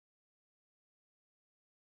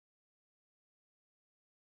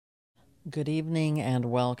Good evening and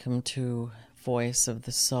welcome to Voice of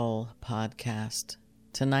the Soul podcast.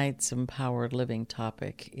 Tonight's empowered living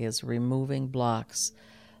topic is removing blocks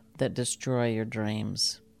that destroy your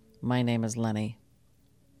dreams. My name is Lenny.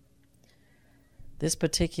 This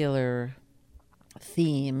particular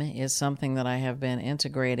theme is something that I have been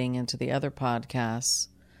integrating into the other podcasts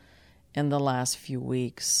in the last few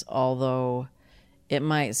weeks, although it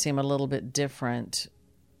might seem a little bit different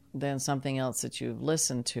than something else that you've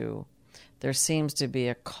listened to. There seems to be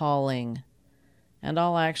a calling, and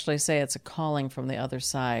I'll actually say it's a calling from the other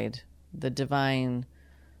side, the divine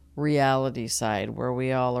reality side where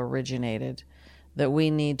we all originated, that we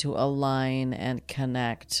need to align and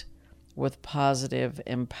connect with positive,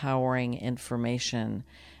 empowering information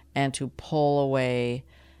and to pull away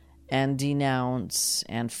and denounce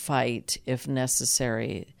and fight, if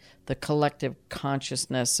necessary, the collective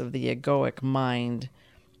consciousness of the egoic mind,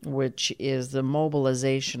 which is the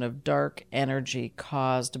mobilization of dark energy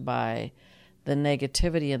caused by the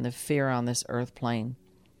negativity and the fear on this earth plane.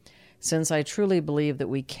 Since I truly believe that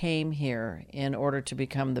we came here in order to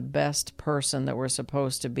become the best person that we're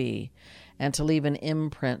supposed to be and to leave an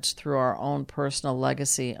imprint through our own personal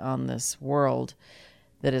legacy on this world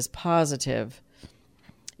that is positive,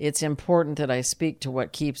 it's important that I speak to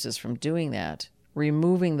what keeps us from doing that.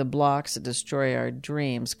 Removing the blocks that destroy our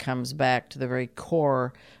dreams comes back to the very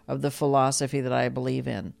core of the philosophy that I believe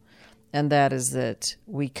in. And that is that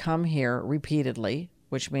we come here repeatedly,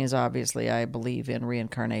 which means obviously I believe in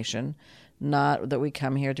reincarnation. Not that we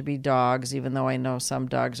come here to be dogs, even though I know some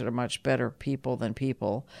dogs are much better people than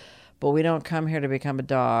people. But we don't come here to become a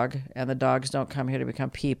dog, and the dogs don't come here to become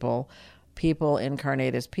people. People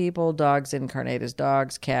incarnate as people, dogs incarnate as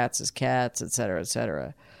dogs, cats as cats, etc.,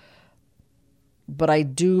 etc. But I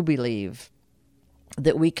do believe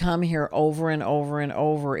that we come here over and over and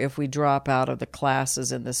over if we drop out of the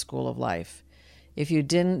classes in the School of Life. If you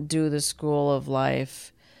didn't do the School of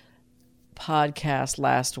Life podcast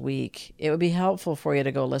last week, it would be helpful for you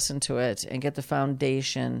to go listen to it and get the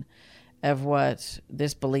foundation of what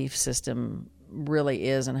this belief system really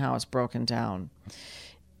is and how it's broken down.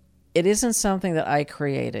 It isn't something that I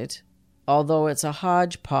created, although it's a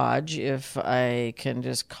hodgepodge, if I can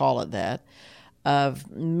just call it that, of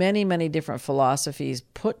many, many different philosophies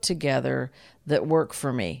put together that work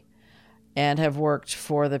for me and have worked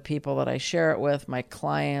for the people that I share it with, my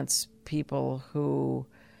clients, people who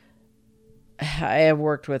I have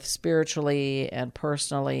worked with spiritually and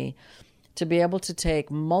personally, to be able to take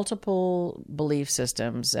multiple belief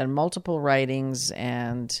systems and multiple writings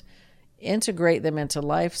and integrate them into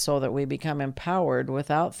life so that we become empowered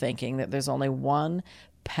without thinking that there's only one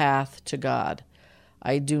path to God.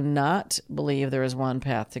 I do not believe there is one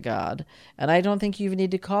path to God, and I don't think you even need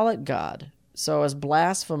to call it God. So as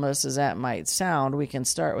blasphemous as that might sound, we can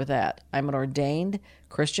start with that. I'm an ordained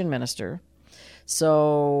Christian minister,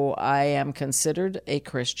 so I am considered a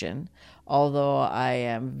Christian, although I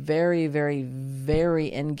am very, very,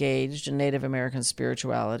 very engaged in Native American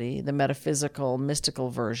spirituality, the metaphysical, mystical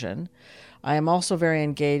version. I am also very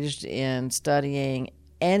engaged in studying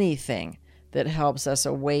anything that helps us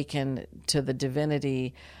awaken to the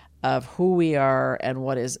divinity of who we are and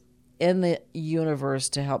what is in the universe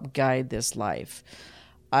to help guide this life.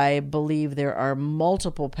 I believe there are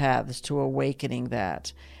multiple paths to awakening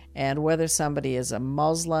that. And whether somebody is a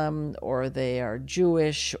Muslim or they are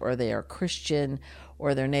Jewish or they are Christian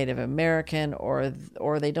or they're Native American or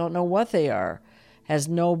they don't know what they are, has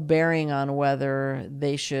no bearing on whether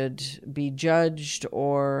they should be judged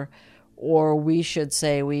or we should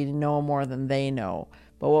say we know more than they know.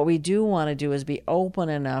 But what we do want to do is be open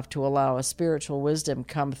enough to allow a spiritual wisdom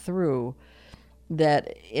come through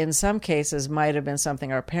that in some cases might have been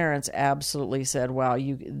something our parents absolutely said, wow,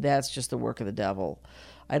 that's just the work of the devil.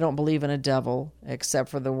 I don't believe in a devil except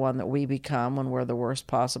for the one that we become when we're the worst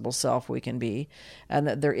possible self we can be, and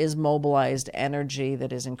that there is mobilized energy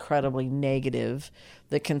that is incredibly negative,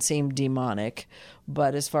 that can seem demonic.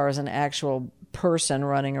 But as far as an actual person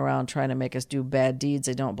running around trying to make us do bad deeds,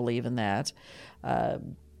 I don't believe in that.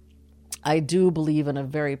 I do believe in a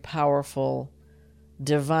very powerful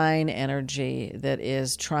divine energy that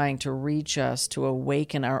is trying to reach us to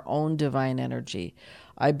awaken our own divine energy.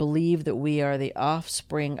 I believe that we are the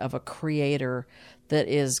offspring of a creator that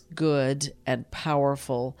is good and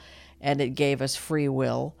powerful, and it gave us free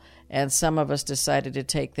will. And some of us decided to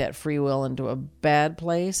take that free will into a bad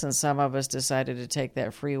place, and some of us decided to take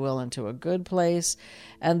that free will into a good place.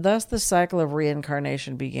 And thus the cycle of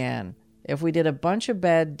reincarnation began. If we did a bunch of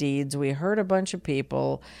bad deeds, we hurt a bunch of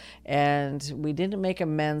people, and we didn't make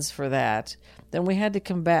amends for that, then we had to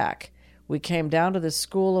come back. We came down to the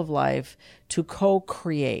School of Life to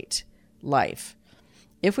co-create, life.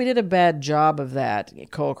 If we did a bad job of that,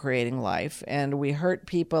 co-creating life, and we hurt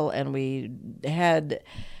people and we had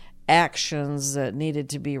actions that needed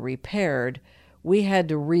to be repaired, we had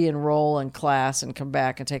to re-enroll in class and come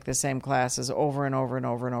back and take the same classes over and over and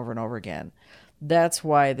over and over and over again. That's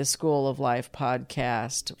why the School of Life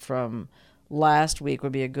podcast from last week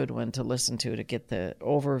would be a good one to listen to get the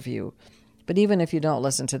overview. But even if you don't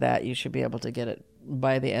listen to that, you should be able to get it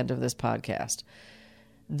by the end of this podcast.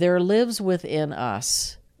 There lives within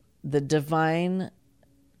us the divine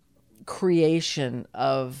creation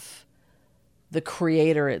of the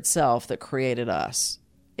Creator itself that created us.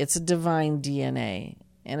 It's a divine DNA,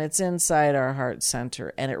 and it's inside our heart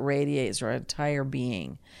center, and it radiates our entire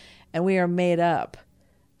being. And we are made up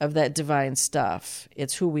of that divine stuff.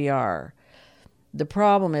 It's who we are. The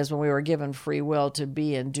problem is when we were given free will to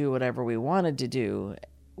be and do whatever we wanted to do,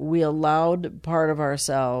 we allowed part of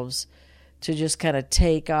ourselves to just kind of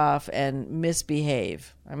take off and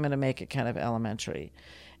misbehave. I'm going to make it kind of elementary.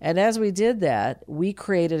 And as we did that, we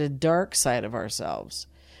created a dark side of ourselves.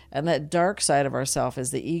 And that dark side of ourselves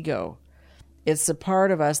is the ego. It's the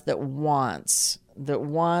part of us that wants,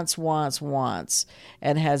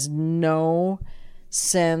 and has no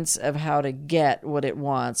sense of how to get what it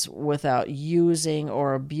wants without using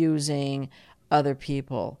or abusing other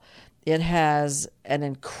people. It has an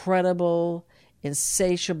incredible,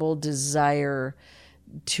 insatiable desire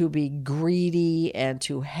to be greedy and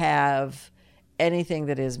to have anything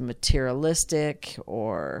that is materialistic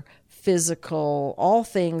or physical, all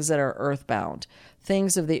things that are earthbound,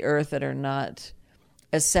 things of the earth that are not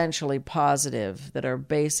essentially positive, that are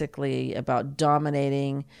basically about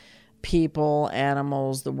dominating people,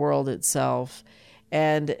 animals, the world itself.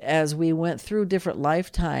 And as we went through different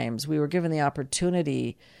lifetimes, we were given the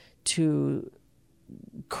opportunity to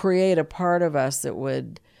create a part of us that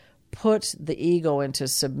would put the ego into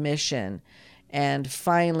submission and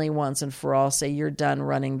finally, once and for all, say, you're done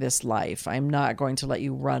running this life. I'm not going to let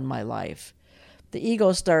you run my life. The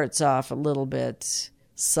ego starts off a little bit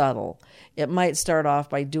subtle. It might start off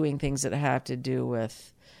by doing things that have to do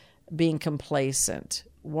with being complacent,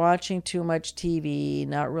 watching too much TV,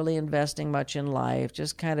 not really investing much in life,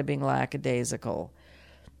 just kind of being lackadaisical.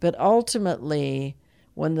 But ultimately,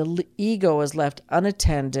 when the ego is left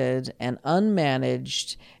unattended and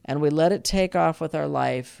unmanaged, and we let it take off with our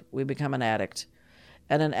life, we become an addict.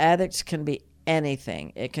 And an addict can be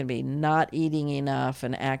anything. It can be not eating enough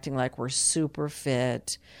and acting like we're super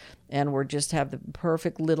fit, and we're just have the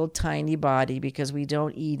perfect little tiny body because we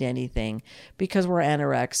don't eat anything, because we're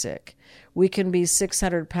anorexic. We can be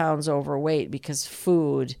 600 pounds overweight because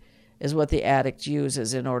food is what the addict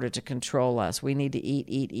uses in order to control us. We need to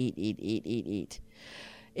eat.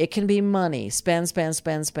 It can be money, spend,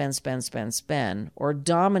 or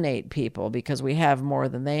dominate people because we have more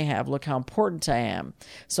than they have. Look how important I am.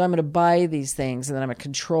 So I'm going to buy these things, and then I'm going to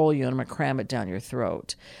control you, and I'm going to cram it down your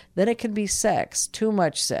throat. Then it can be sex, too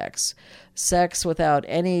much sex without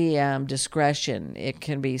any discretion. It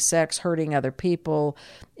can be sex hurting other people,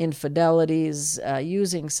 infidelities.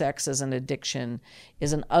 Using sex as an addiction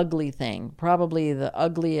is an ugly thing, probably the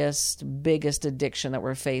ugliest, biggest addiction that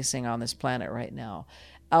we're facing on this planet right now.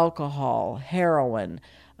 Alcohol, heroin,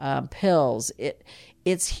 pills,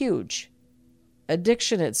 it's huge.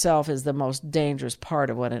 Addiction itself is the most dangerous part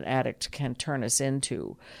of what an addict can turn us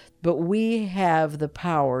into. But we have the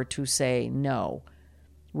power to say no.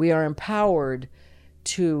 We are empowered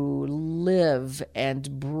to live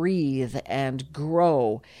and breathe and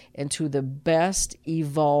grow into the best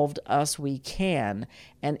evolved us we can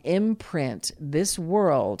and imprint this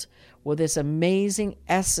world with this amazing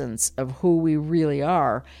essence of who we really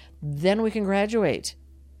are. Then we can graduate,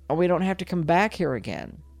 and we don't have to come back here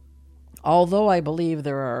again. Although I believe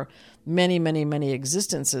there are many, many, many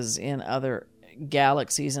existences in other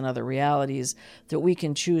galaxies and other realities that we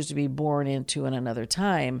can choose to be born into in another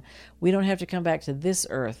time, we don't have to come back to this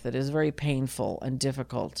earth that is very painful and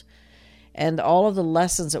difficult. And all of the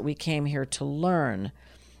lessons that we came here to learn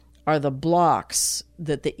are the blocks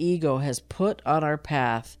that the ego has put on our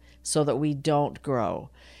path so that we don't grow.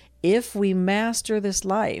 If we master this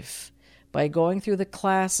life by going through the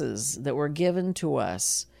classes that were given to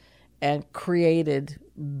us and created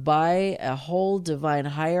by a whole divine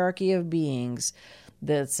hierarchy of beings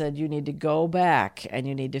that said you need to go back and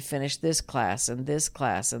you need to finish this class and this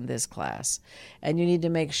class and this class, and you need to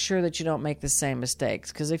make sure that you don't make the same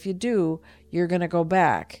mistakes, because if you do, you're going to go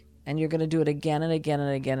back and you're going to do it again and again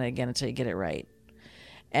and again and again until you get it right.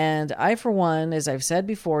 And I, for one, as I've said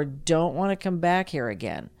before, don't want to come back here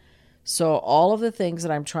again. So all of the things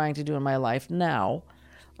that I'm trying to do in my life now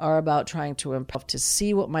are about trying to improve, to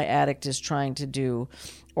see what my addict is trying to do,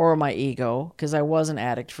 or my ego, because I was an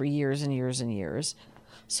addict for years and years and years.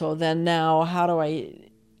 So then now, how do I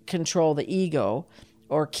control the ego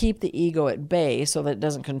or keep the ego at bay so that it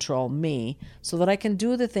doesn't control me, so that I can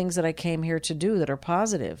do the things that I came here to do that are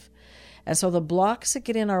positive? And so the blocks that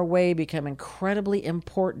get in our way become incredibly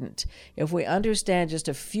important. If we understand just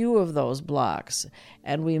a few of those blocks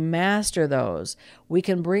and we master those, we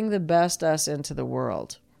can bring the best us into the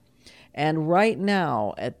world. And right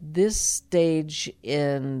now, at this stage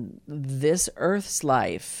in this earth's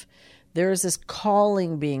life, there is this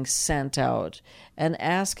calling being sent out and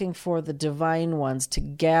asking for the divine ones to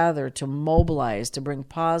gather, to mobilize, to bring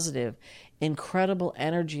positive, incredible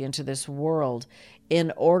energy into this world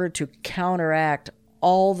in order to counteract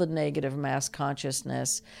all the negative mass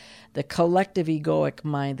consciousness, the collective egoic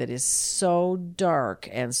mind that is so dark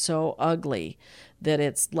and so ugly that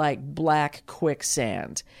it's like black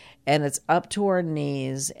quicksand. And it's up to our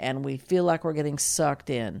knees, and we feel like we're getting sucked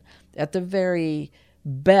in. At the very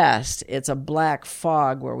best, it's a black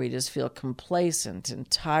fog where we just feel complacent and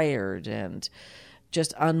tired and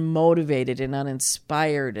just unmotivated and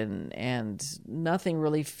uninspired, and nothing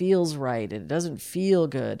really feels right. It doesn't feel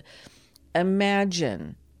good.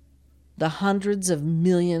 Imagine the hundreds of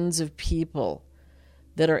millions of people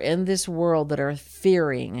that are in this world that are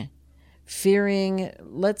fearing,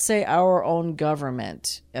 let's say, our own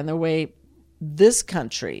government and the way this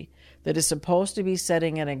country that is supposed to be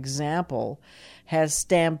setting an example has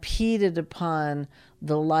stampeded upon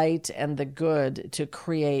the light and the good to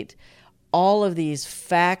create all of these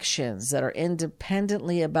factions that are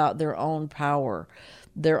independently about their own power,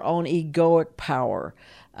 their own egoic power.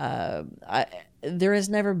 There has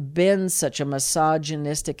never been such a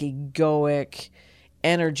misogynistic, egoic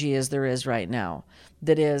energy as there is right now,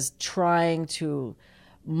 that is trying to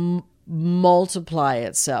multiply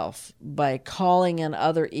itself by calling in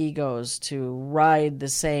other egos to ride the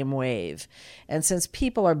same wave. And since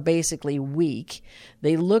people are basically weak,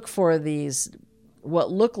 they look for these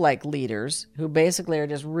what look like leaders who basically are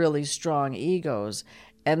just really strong egos,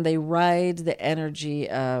 and they ride the energy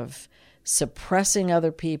of suppressing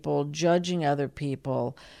other people, judging other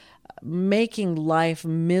people, making life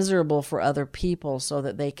miserable for other people so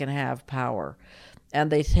that they can have power.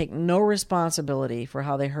 And they take no responsibility for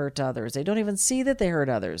how they hurt others. They don't even see that they hurt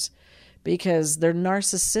others because they're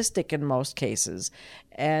narcissistic in most cases.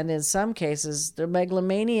 And in some cases, they're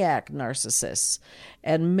megalomaniac narcissists.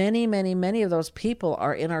 And many, many, many of those people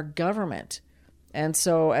are in our government. And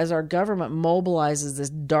so as our government mobilizes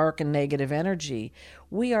this dark and negative energy,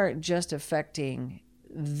 we aren't just affecting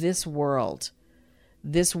this world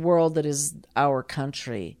that is our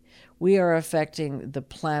country. We are affecting the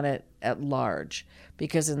planet at large,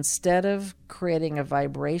 because instead of creating a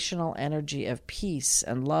vibrational energy of peace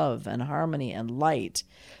and love and harmony and light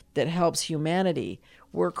that helps humanity,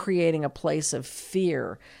 we're creating a place of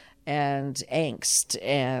fear and angst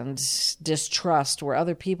and distrust where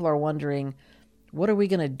other people are wondering, what are we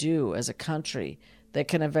going to do as a country that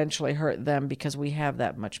can eventually hurt them because we have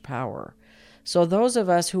that much power? So those of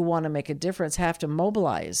us who want to make a difference have to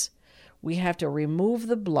mobilize. We have to remove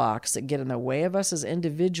the blocks that get in the way of us as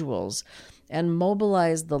individuals and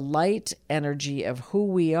mobilize the light energy of who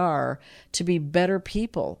we are to be better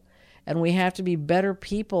people. And we have to be better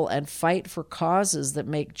people and fight for causes that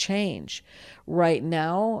make change. Right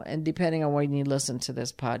now, and depending on when you listen to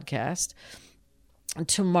this podcast,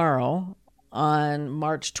 tomorrow on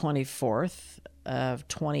March 24th of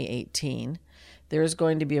 2018, there is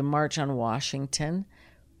going to be a march on Washington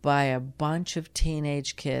by a bunch of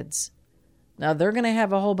teenage kids. Now, they're going to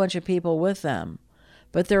have a whole bunch of people with them,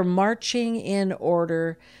 but they're marching in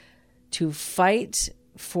order to fight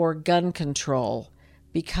for gun control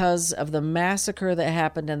because of the massacre that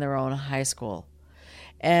happened in their own high school.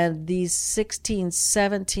 And these 16,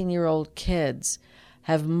 17-year-old kids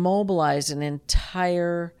have mobilized an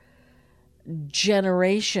entire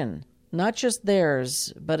generation, not just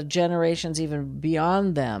theirs, but generations even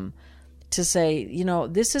beyond them, to say,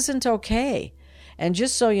 this isn't okay. And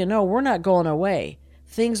just so you know, we're not going away.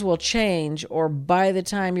 Things will change, or by the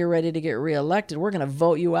time you're ready to get reelected, we're going to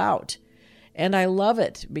vote you out. And I love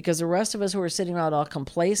it, because the rest of us who are sitting around all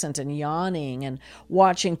complacent and yawning and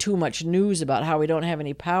watching too much news about how we don't have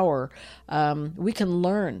any power, we can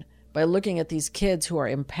learn by looking at these kids who are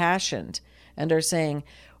impassioned and are saying,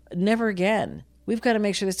 never again. We've got to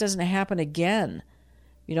make sure this doesn't happen again.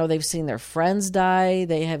 They've seen their friends die.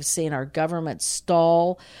 They have seen our government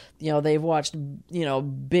stall. They've watched,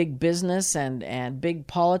 big business and big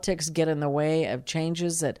politics get in the way of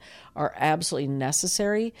changes that are absolutely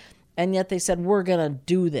necessary. And yet they said, we're going to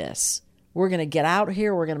do this. We're going to get out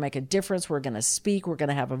here. We're going to make a difference. We're going to speak. We're going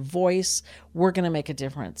to have a voice. We're going to make a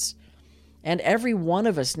difference. And every one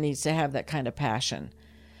of us needs to have that kind of passion.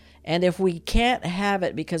 And if we can't have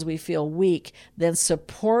it because we feel weak, then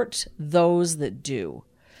support those that do.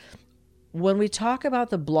 When we talk about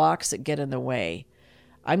the blocks that get in the way,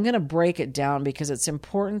 I'm going to break it down because it's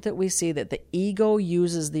important that we see that the ego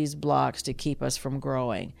uses these blocks to keep us from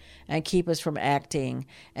growing and keep us from acting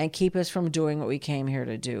and keep us from doing what we came here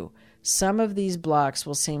to do. Some of these blocks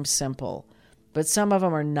will seem simple, but some of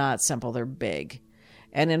them are not simple. They're big.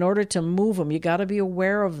 And in order to move them, you got to be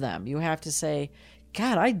aware of them. You have to say,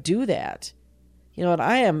 God, I do that. You know,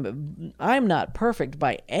 and I'm not perfect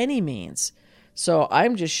by any means. So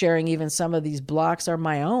I'm just sharing even some of these blocks are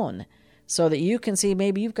my own so that you can see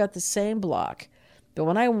maybe you've got the same block. But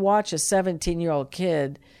when I watch a 17-year-old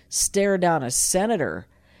kid stare down a senator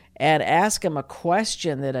and ask him a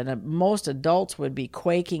question that most adults would be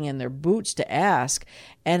quaking in their boots to ask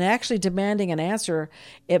and actually demanding an answer,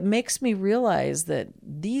 it makes me realize that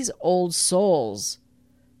these old souls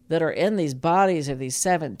that are in these bodies of these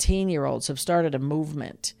 17-year-olds have started a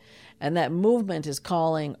movement. And that movement is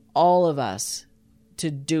calling all of us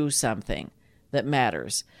to do something that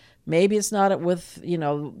matters. Maybe it's not with,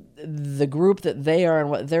 the group that they are and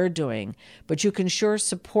what they're doing, but you can sure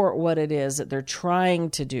support what it is that they're trying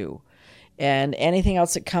to do. And anything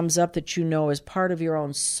else that comes up that is part of your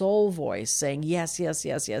own soul voice saying, yes, yes,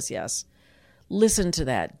 yes, yes, yes. Listen to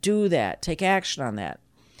that. Do that. Take action on that.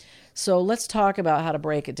 So let's talk about how to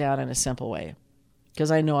break it down in a simple way,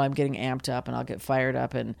 because I know I'm getting amped up and I'll get fired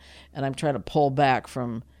up and I'm trying to pull back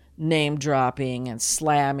from name dropping and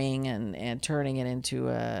slamming and turning it into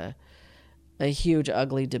a huge,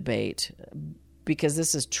 ugly debate, because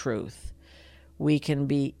this is truth. We can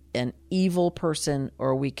be an evil person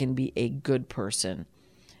or we can be a good person.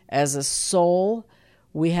 As a soul,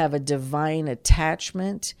 we have a divine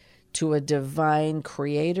attachment to a divine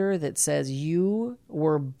creator that says you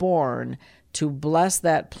were born to bless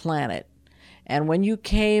that planet. And when you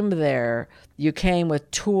came there, you came with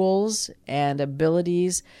tools and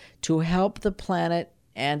abilities to help the planet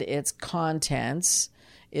and its contents,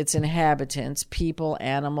 its inhabitants, people,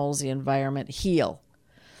 animals, the environment heal.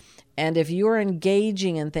 And if you're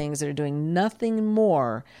engaging in things that are doing nothing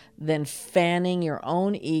more than fanning your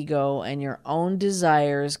own ego and your own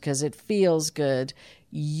desires because it feels good,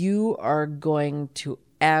 you are going to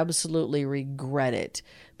absolutely regret it,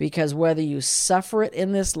 because whether you suffer it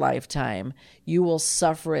in this lifetime, you will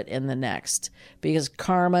suffer it in the next, because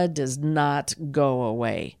karma does not go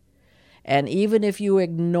away. And even if you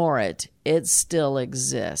ignore it, it still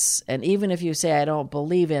exists. And even if you say, I don't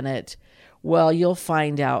believe in it, well, you'll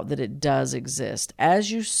find out that it does exist.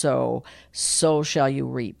 As you sow, so shall you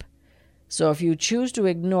reap. So if you choose to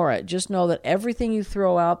ignore it, just know that everything you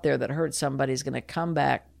throw out there that hurts somebody is going to come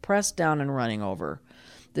back, pressed down and running over.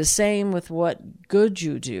 The same with what good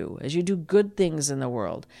you do. As you do good things in the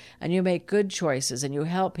world and you make good choices and you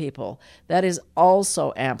help people, that is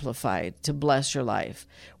also amplified to bless your life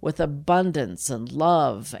with abundance and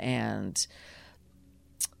love and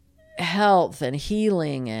health and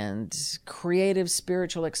healing and creative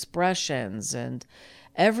spiritual expressions and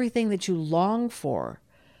everything that you long for.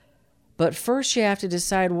 But first you have to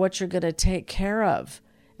decide what you're going to take care of.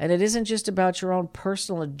 And it isn't just about your own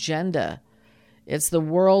personal agenda. It's the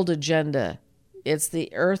world agenda. It's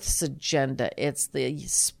the earth's agenda. It's the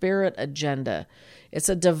spirit agenda. It's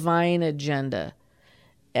a divine agenda.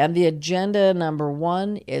 And the agenda number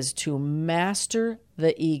one is to master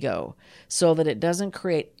the ego so that it doesn't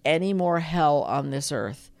create any more hell on this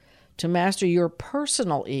earth. To master your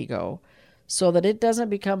personal ego so that it doesn't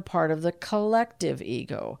become part of the collective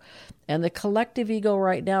ego. And the collective ego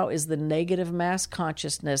right now is the negative mass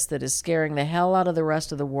consciousness that is scaring the hell out of the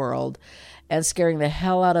rest of the world and scaring the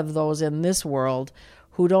hell out of those in this world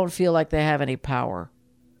who don't feel like they have any power.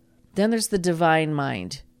 Then there's the divine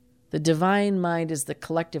mind. The divine mind is the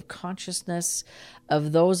collective consciousness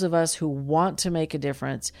of those of us who want to make a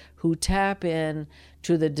difference, who tap in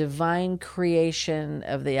to the divine creation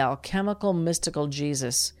of the alchemical, mystical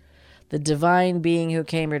Jesus, the divine being who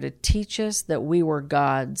came here to teach us that we were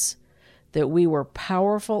gods, that we were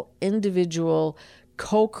powerful, individual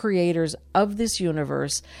co-creators of this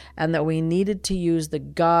universe, and that we needed to use the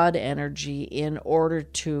God energy in order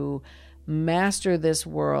to master this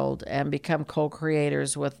world and become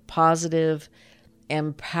co-creators with positive,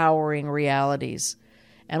 empowering realities.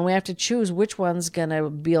 And we have to choose which one's going to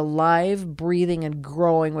be alive, breathing, and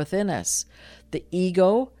growing within us. The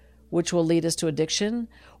ego, which will lead us to addiction,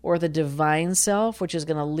 or the divine self, which is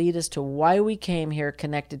going to lead us to why we came here,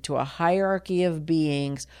 connected to a hierarchy of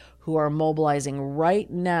beings who are mobilizing right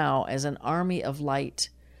now as an army of light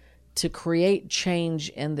to create change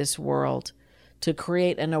in this world, to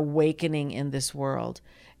create an awakening in this world.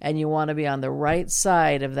 And you want to be on the right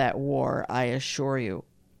side of that war, I assure you.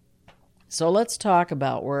 So let's talk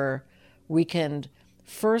about where we can,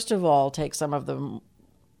 first of all, take some of the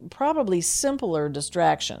probably simpler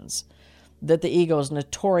distractions that the ego is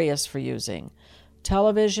notorious for using.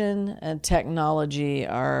 Television and technology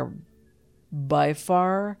are by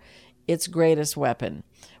far its greatest weapon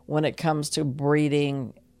when it comes to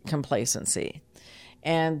breeding complacency.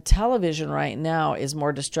 And television right now is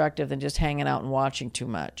more destructive than just hanging out and watching too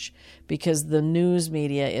much, because the news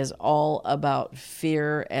media is all about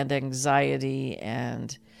fear and anxiety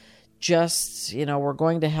and just, we're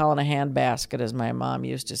going to hell in a handbasket, as my mom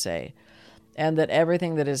used to say. And that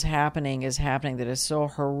everything that is happening that is so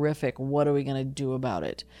horrific. What are we going to do about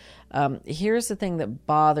it? Here's the thing that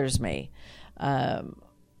bothers me.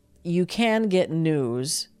 You can get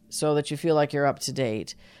news so that you feel like you're up to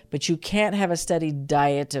date, but you can't have a steady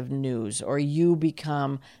diet of news or you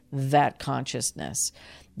become that consciousness.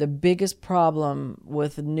 The biggest problem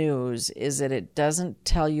with news is that it doesn't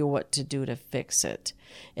tell you what to do to fix it.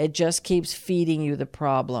 It just keeps feeding you the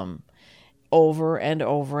problem over and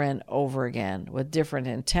over and over again with different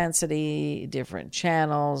intensity, different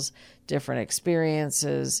channels, different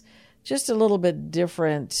experiences, just a little bit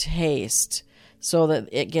different haste so that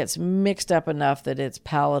it gets mixed up enough that it's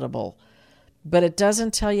palatable. But it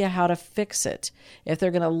doesn't tell you how to fix it. If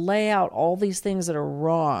they're going to lay out all these things that are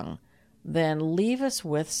wrong, then leave us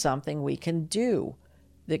with something we can do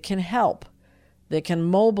that can help, that can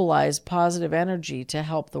mobilize positive energy to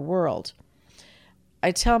help the world.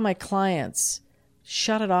 I tell my clients,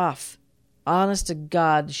 shut it off. Honest to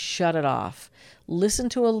God, shut it off. Listen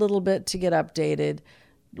to a little bit to get updated.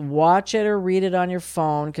 Watch it or read it on your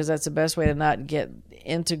phone, because that's the best way to not get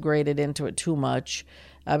integrated into it too much.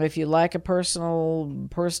 If you like a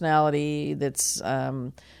personality that's,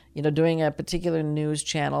 doing a particular news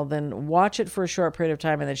channel, then watch it for a short period of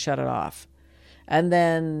time and then shut it off. And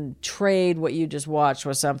then trade what you just watched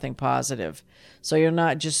with something positive. So you're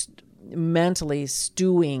not just mentally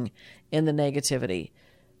stewing in the negativity.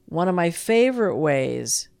 One of my favorite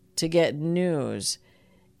ways to get news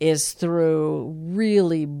is through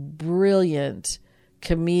really brilliant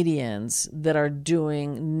comedians that are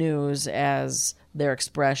doing news as their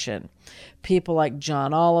expression. People like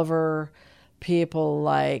John Oliver, people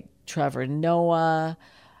like Trevor Noah,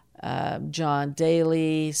 John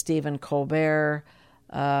Daly, Stephen Colbert.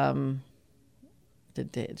 John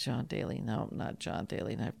Daly? No, not John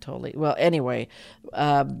Daly. Anyway,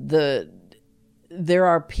 there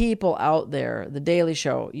are people out there. The Daily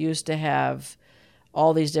Show used to have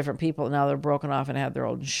all these different people. Now they're broken off and have their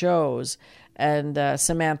own shows. And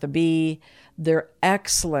Samantha Bee, they're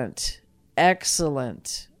excellent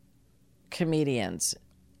comedians.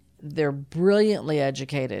 They're brilliantly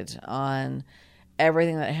educated on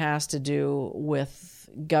everything that has to do with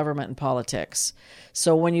government and politics.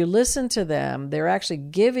 So when you listen to them, they're actually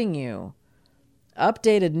giving you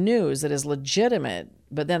updated news that is legitimate,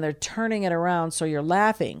 but then they're turning it around so you're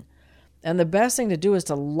laughing. And the best thing to do is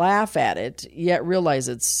to laugh at it, yet realize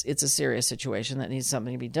it's a serious situation that needs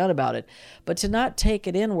something to be done about it, but to not take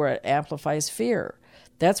it in where it amplifies fear.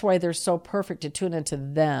 That's why they're so perfect to tune into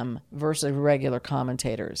them versus regular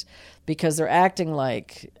commentators, because they're acting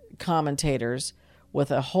like commentators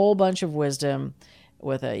with a whole bunch of wisdom,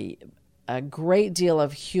 with a great deal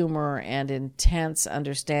of humor and intense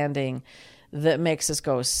understanding that makes us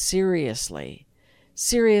go seriously,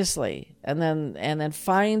 and then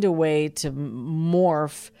find a way to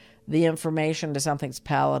morph the information to something that's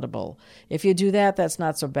palatable. If you do that, that's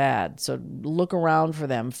not so bad. So look around for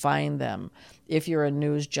them, find them if you're a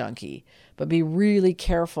news junkie. But be really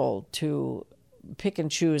careful to pick and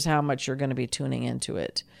choose how much you're going to be tuning into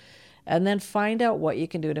it. And then find out what you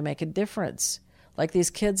can do to make a difference. Like these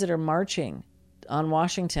kids that are marching on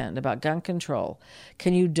Washington about gun control.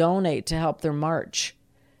 Can you donate to help their march?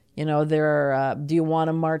 Do you want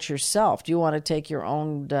to march yourself? Do you want to take your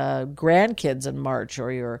own grandkids and march,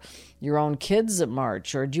 or your own kids that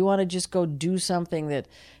march? Or do you want to just go do something that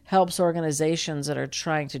helps organizations that are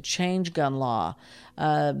trying to change gun law?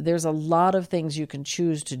 There's a lot of things you can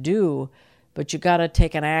choose to do, but you got to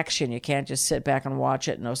take an action. You can't just sit back and watch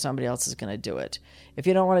it and know somebody else is going to do it. If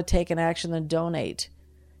you don't want to take an action, then donate,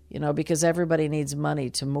 because everybody needs money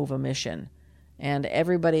to move a mission. And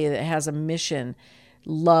everybody that has a mission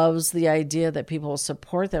loves the idea that people will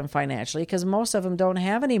support them financially, because most of them don't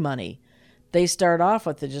have any money. They start off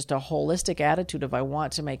with just a holistic attitude of, I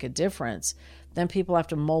want to make a difference. Then people have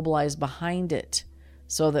to mobilize behind it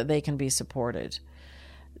so that they can be supported.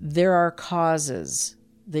 there are causes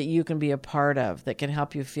that you can be a part of that can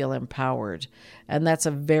help you feel empowered. And that's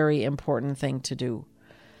a very important thing to do.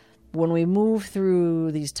 When we move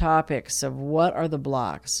through these topics of what are the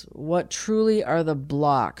blocks, what truly are the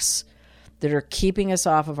blocks that are keeping us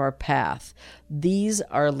off of our path, these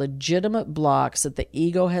are legitimate blocks that the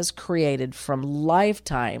ego has created from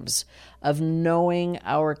lifetimes of knowing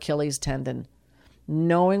our Achilles tendon.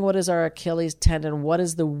 Knowing what is our Achilles tendon, what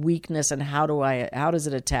is the weakness, and how does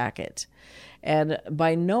it attack it? And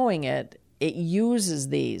by knowing it, it uses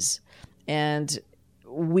these. And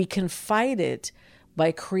we can fight it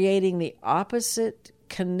by creating the opposite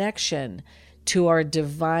connection to our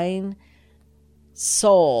divine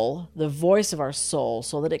soul, the voice of our soul,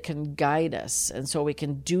 so that it can guide us. And so we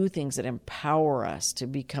can do things that empower us to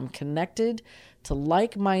become connected to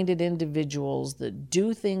like-minded individuals that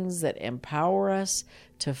do things that empower us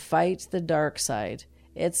to fight the dark side.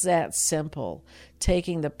 It's that simple.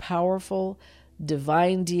 Taking the powerful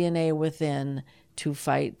divine DNA within to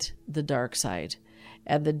fight the dark side.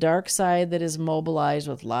 And the dark side that is mobilized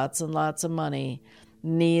with lots and lots of money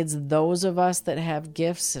needs those of us that have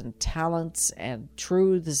gifts and talents and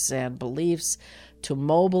truths and beliefs to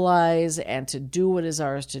mobilize and to do what is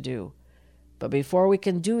ours to do. But before we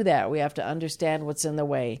can do that, we have to understand what's in the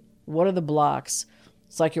way. What are the blocks?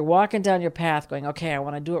 It's like you're walking down your path going, okay, I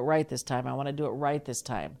want to do it right this time. I want to do it right this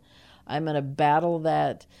time. I'm going to battle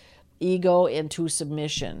that ego into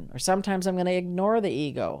submission. Or sometimes I'm going to ignore the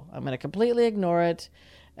ego. I'm going to completely ignore it.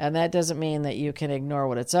 And that doesn't mean that you can ignore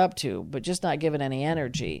what it's up to, but just not give it any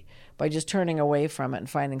energy by just turning away from it and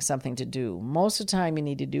finding something to do. Most of the time you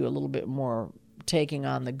need to do a little bit more taking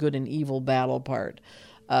on the good and evil battle part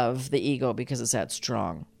of the ego because it's that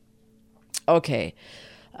strong. Okay.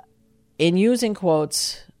 In using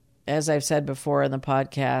quotes, as I've said before in the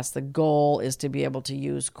podcast, the goal is to be able to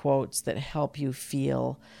use quotes that help you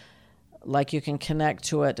feel like you can connect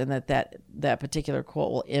to it and that particular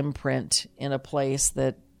quote will imprint in a place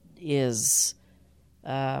that is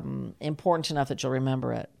important enough that you'll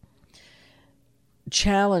remember it.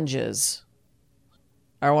 Challenges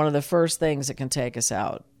are one of the first things that can take us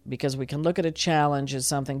out, because we can look at a challenge as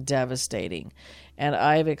something devastating. And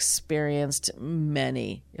I've experienced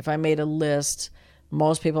many. If I made a list,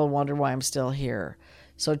 most people wonder why I'm still here.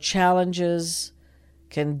 So challenges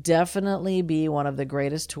can definitely be one of the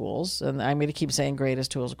greatest tools. And I'm going to keep saying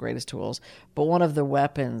greatest tools, but one of the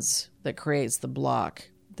weapons that creates the block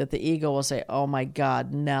that the ego will say, oh my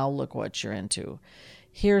God, now look what you're into.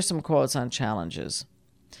 Here's some quotes on challenges.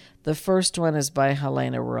 The first one is by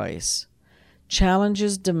Helena Royce.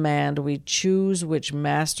 Challenges demand we choose which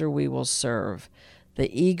master we will serve, the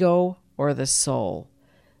ego or the soul.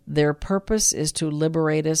 Their purpose is to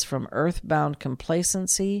liberate us from earthbound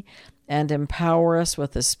complacency and empower us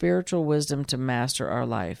with the spiritual wisdom to master our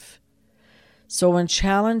life. So when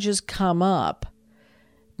challenges come up,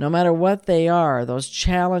 no matter what they are, those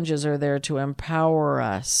challenges are there to empower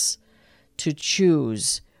us to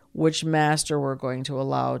choose which master we're going to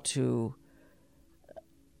allow to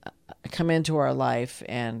come into our life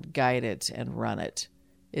and guide it and run it.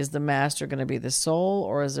 Is the master going to be the soul,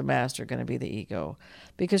 or is the master going to be the ego?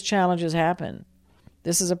 Because challenges happen.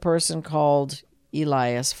 This is a person called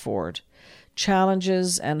Elias Ford.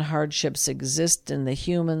 Challenges and hardships exist in the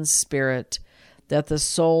human spirit that the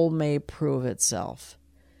soul may prove itself.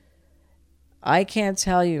 I can't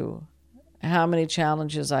tell you how many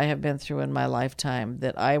challenges I have been through in my lifetime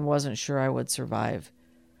that I wasn't sure I would survive.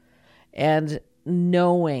 And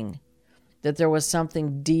knowing that there was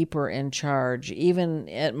something deeper in charge, even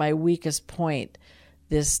at my weakest point,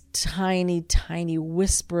 this tiny, tiny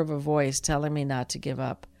whisper of a voice telling me not to give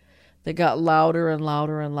up, that got louder and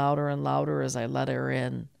louder and louder and louder as I let her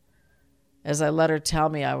in, as I let her tell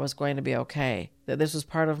me I was going to be okay, that this was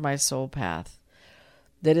part of my soul path,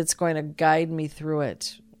 that it's going to guide me through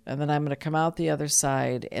it, and then I'm going to come out the other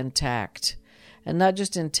side intact, and not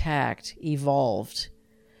just intact, evolved,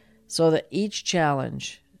 so that each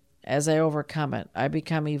challenge, as I overcome it, I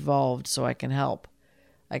become evolved so I can help.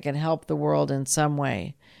 I can help the world in some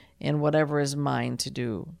way, in whatever is mine to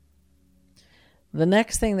do. The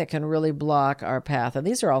next thing that can really block our path, and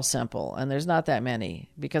these are all simple, and there's not that many,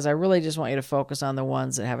 because I really just want you to focus on the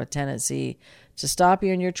ones that have a tendency to stop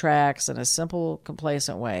you in your tracks in a simple,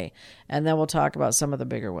 complacent way, and then we'll talk about some of the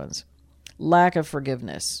bigger ones. Lack of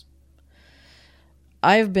forgiveness.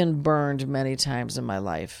 I've been burned many times in my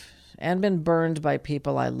life, and been burned by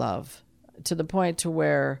people I love, to the point to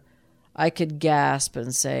where I could gasp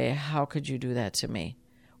and say, how could you do that to me,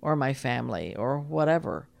 or my family, or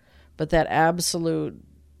whatever? But that absolute,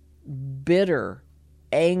 bitter,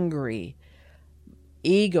 angry,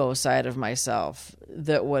 ego side of myself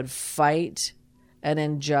that would fight an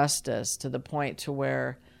injustice to the point to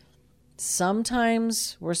where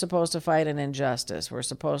sometimes we're supposed to fight an injustice. We're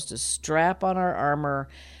supposed to strap on our armor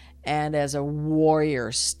and as a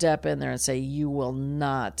warrior step in there and say, you will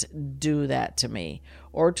not do that to me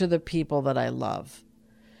or to the people that I love.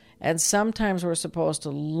 And sometimes we're supposed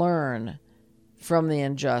to learn from the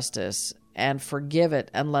injustice and forgive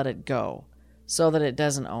it and let it go so that it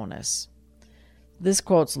doesn't own us. This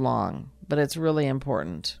quote's long, but it's really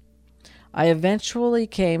important. I eventually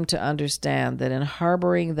came to understand that in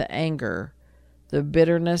harboring the anger, the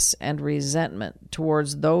bitterness and resentment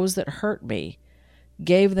towards those that hurt me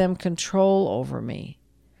gave them control over me.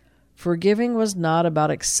 Forgiving was not about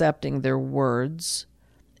accepting their words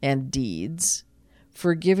and deeds.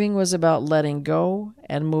 Forgiving was about letting go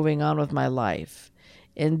and moving on with my life.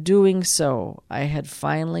 In doing so, I had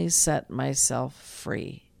finally set myself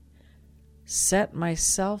free. Set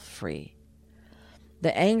myself free.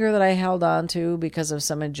 The anger that I held on to because of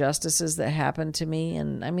some injustices that happened to me,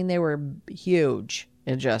 and I mean, they were huge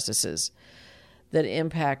injustices that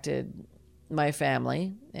impacted my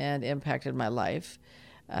family and impacted my life.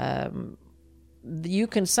 You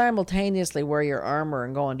can simultaneously wear your armor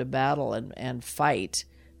and go into battle and fight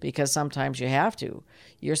because sometimes you have to.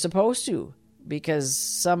 You're supposed to, because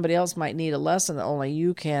somebody else might need a lesson that only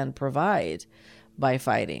you can provide by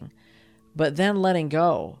fighting. But then letting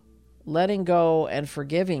go and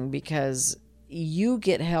forgiving, because you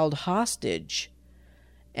get held hostage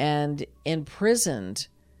and imprisoned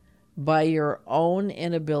by your own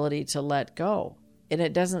inability to let go. And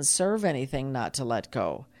it doesn't serve anything not to let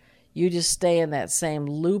go. You just stay in that same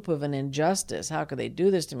loop of an injustice. How could they do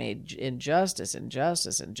this to me? Injustice,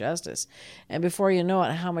 injustice, injustice. And before you know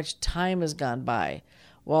it, how much time has gone by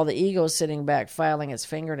while the ego's sitting back filing its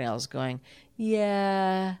fingernails going,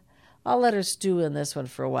 yeah, I'll let her stew in this one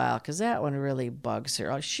for a while because that one really bugs her.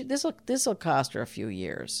 Oh, this'll cost her a few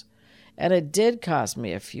years. And it did cost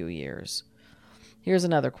me a few years. Here's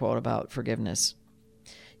another quote about forgiveness.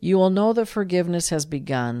 You will know that forgiveness has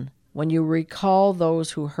begun when you recall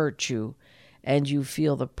those who hurt you and you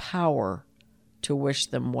feel the power to wish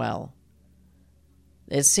them well.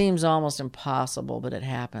 It seems almost impossible, but it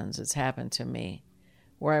happens. It's happened to me,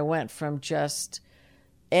 where I went from just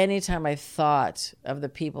anytime I thought of the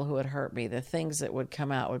people who had hurt me, the things that would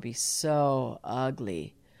come out would be so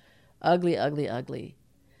ugly, ugly, ugly, ugly.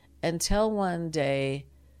 Until one day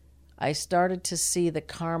I started to see the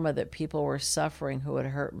karma that people were suffering who had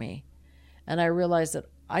hurt me. And I realized that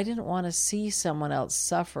I didn't want to see someone else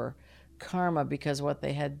suffer karma because of what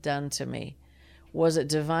they had done to me. Was it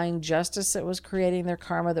divine justice that was creating their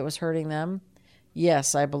karma that was hurting them?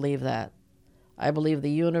 Yes, I believe that. I believe the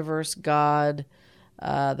universe, God,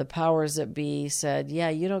 the powers that be said, yeah,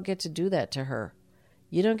 you don't get to do that to her.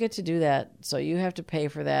 You don't get to do that, so you have to pay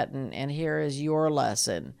for that, and here is your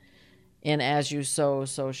lesson. And as you sow,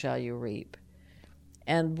 so shall you reap.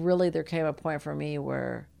 And really there came a point for me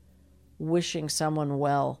where wishing someone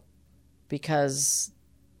well because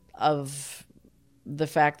of the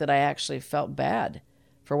fact that I actually felt bad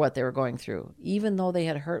for what they were going through, even though they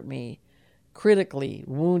had hurt me, critically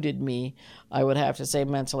wounded me, I would have to say,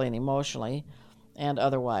 mentally and emotionally and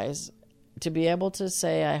otherwise, to be able to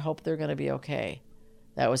say, I hope they're going to be okay.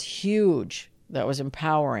 That was huge. That was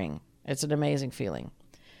empowering. It's an amazing feeling.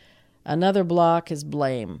 Another block is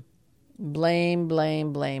blame. Blame,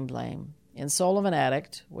 blame, blame, blame. In Soul of an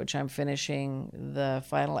Addict, which I'm finishing the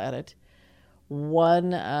final edit,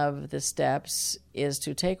 one of the steps is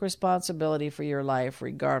to take responsibility for your life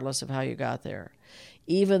regardless of how you got there.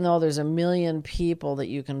 Even though there's a million people that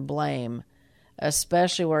you can blame,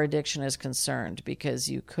 especially where addiction is concerned, because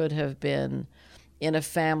you could have been in a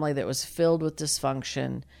family that was filled with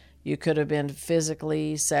dysfunction. You could have been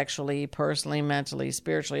physically, sexually, personally, mentally,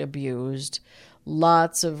 spiritually abused.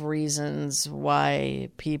 Lots of reasons why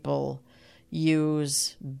people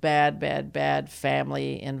use bad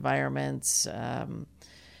family environments, and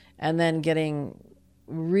then getting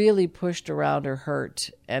really pushed around or hurt.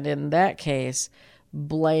 And in that case,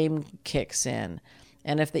 blame kicks in.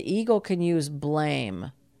 And if the ego can use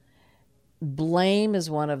blame is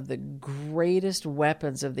one of the greatest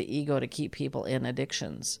weapons of the ego to keep people in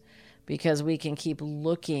addictions, because we can keep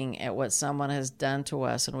looking at what someone has done to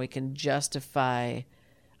us and we can justify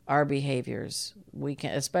our behaviors. We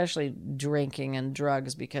can, especially drinking and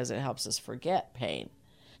drugs, because it helps us forget pain.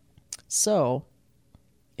 So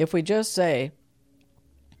if we just say,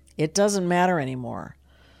 it doesn't matter anymore,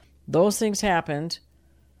 those things happened,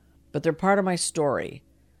 but they're part of my story.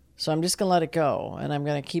 So I'm just going to let it go, and I'm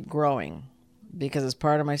going to keep growing because it's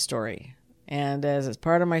part of my story. And as it's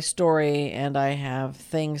part of my story and I have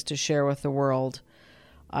things to share with the world,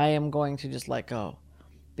 I am going to just let go.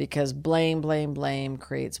 Because blame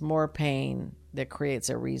creates more pain that creates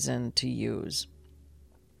a reason to use.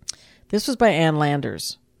 This was by Ann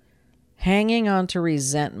Landers. Hanging on to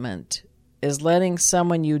resentment is letting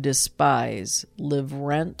someone you despise live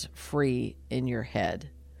rent-free in your head.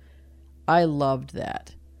 I loved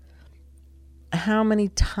that. How many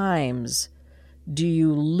times do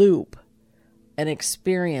you loop an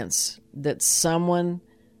experience that someone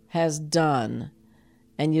has done,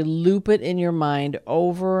 and you loop it in your mind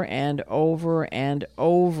over and over and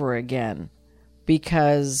over again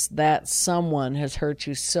because that someone has hurt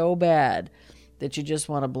you so bad that you just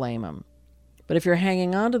want to blame them? But if you're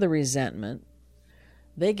hanging on to the resentment,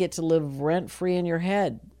 they get to live rent-free in your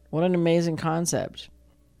head. What an amazing concept.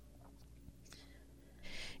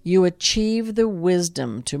 You achieve the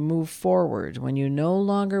wisdom to move forward when you no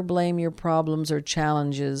longer blame your problems or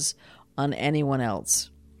challenges on anyone else.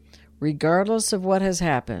 Regardless of what has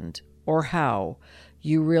happened or how,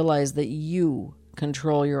 you realize that you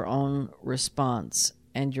control your own response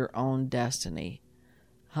and your own destiny.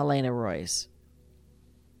 Helena Royce.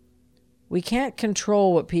 We can't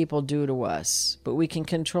control what people do to us, but we can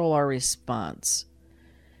control our response.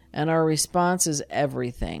 And our response is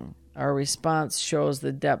everything. Our response shows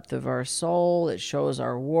the depth of our soul. It shows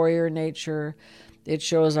our warrior nature. It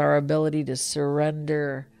shows our ability to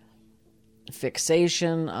surrender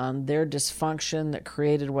fixation on their dysfunction that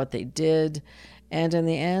created what they did. And in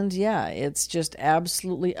the end, it's just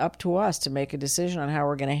absolutely up to us to make a decision on how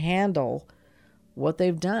we're going to handle what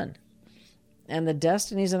they've done. And the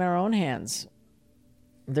destiny's in our own hands.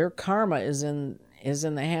 Their karma is in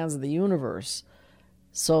the hands of the universe.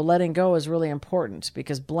 So letting go is really important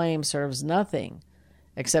because blame serves nothing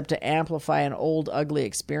except to amplify an old, ugly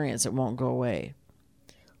experience that won't go away.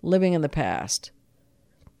 Living in the past.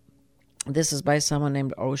 This is by someone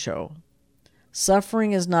named Osho.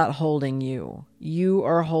 Suffering is not holding you. You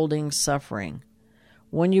are holding suffering.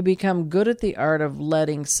 When you become good at the art of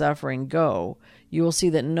letting suffering go, you will see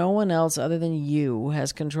that no one else other than you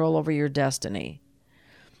has control over your destiny.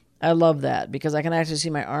 I love that because I can actually see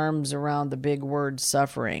my arms around the big word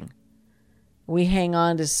suffering. We hang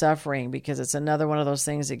on to suffering because it's another one of those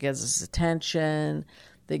things that gives us attention,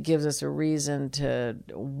 that gives us a reason to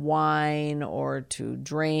whine or to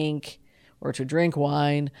drink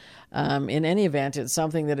wine. In any event, it's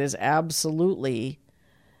something that is absolutely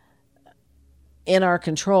in our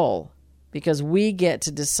control because we get to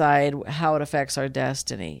decide how it affects our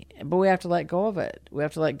destiny. But we have to let go of it. We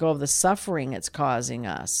have to let go of the suffering it's causing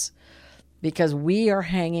us because we are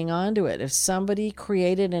hanging on to it. If somebody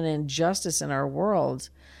created an injustice in our world,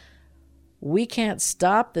 we can't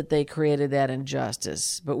stop that they created that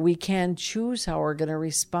injustice, but we can choose how we're going to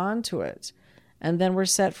respond to it. And then we're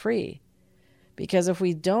set free. Because if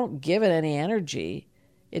we don't give it any energy,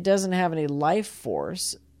 it doesn't have any life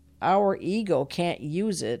force. Our ego can't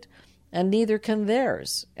use it, and neither can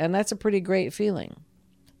theirs. And that's a pretty great feeling.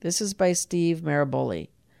 This is by Steve Maraboli.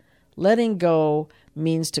 Letting go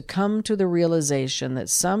means to come to the realization that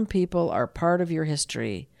some people are part of your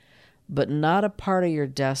history, but not a part of your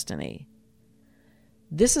destiny.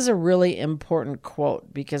 This is a really important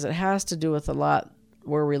quote because it has to do with a lot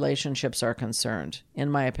where relationships are concerned, in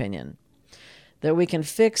my opinion. That we can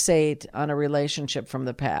fixate on a relationship from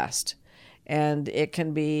the past. And it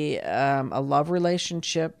can be a love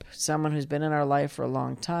relationship, someone who's been in our life for a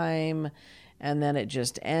long time, and then it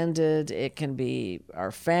just ended. It can be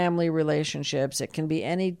our family relationships. It can be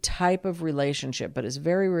any type of relationship, but it's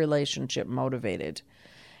very relationship motivated.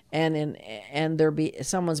 And there be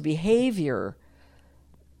someone's behavior,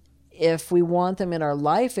 if we want them in our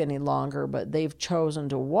life any longer, but they've chosen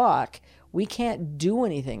to walk, we can't do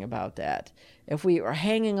anything about that. If we are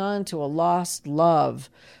hanging on to a lost love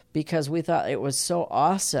because we thought it was so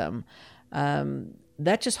awesome,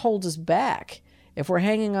 that just holds us back. If we're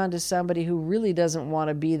hanging on to somebody who really doesn't want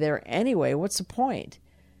to be there anyway, what's the point?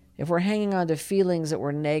 If we're hanging on to feelings that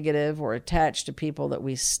were negative or attached to people that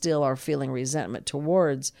we still are feeling resentment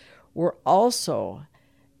towards, we're also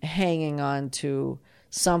hanging on to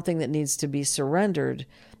something that needs to be surrendered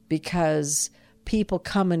because people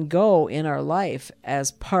come and go in our life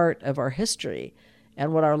as part of our history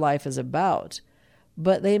and what our life is about,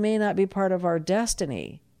 but they may not be part of our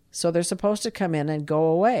destiny. So they're supposed to come in and go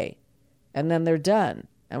away, and then they're done.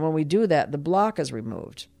 And when we do that, the block is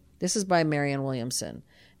removed. This is by Marianne Williamson.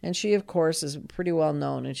 And she, of course, is pretty well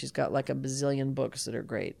known, and she's got like a bazillion books that are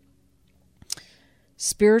great.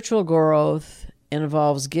 Spiritual growth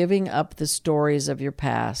involves giving up the stories of your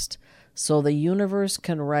past so the universe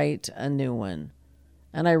can write a new one.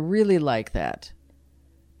 And I really like that.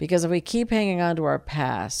 Because if we keep hanging on to our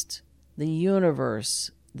past, the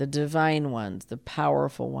universe, the divine ones, the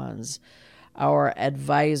powerful ones, our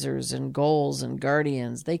advisors and goals and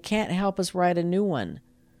guardians, they can't help us write a new one.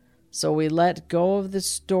 So we let go of the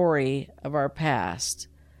story of our past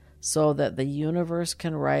so that the universe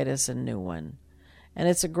can write us a new one. And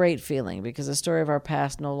it's a great feeling because the story of our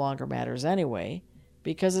past no longer matters anyway,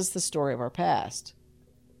 because it's the story of our past.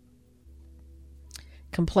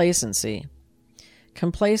 Complacency.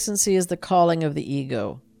 Complacency is the calling of the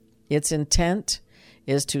ego. Its intent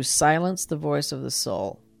is to silence the voice of the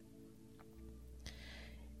soul.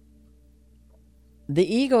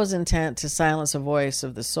 The ego's intent to silence the voice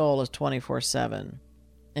of the soul is 24/7,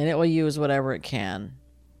 and it will use whatever it can.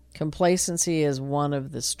 Complacency is one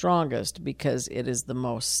of the strongest because it is the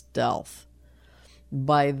most stealth.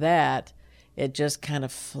 By that, it just kind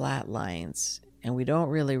of flatlines, and we don't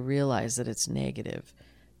really realize that it's negative.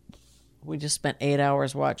 We just spent 8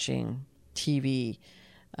 hours watching TV.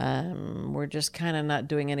 We're just kind of not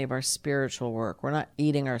doing any of our spiritual work. We're not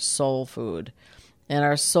eating our soul food. And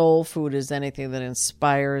our soul food is anything that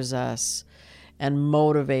inspires us and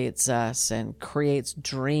motivates us and creates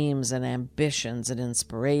dreams and ambitions and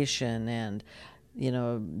inspiration and,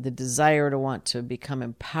 the desire to want to become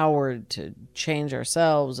empowered to change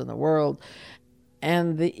ourselves and the world.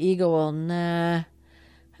 And the ego will, I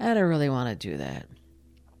don't really want to do that.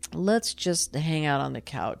 Let's just hang out on the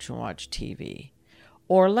couch and watch TV.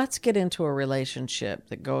 Or let's get into a relationship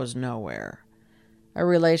that goes nowhere. A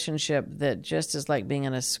relationship that just is like being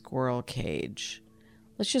in a squirrel cage.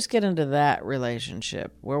 Let's just get into that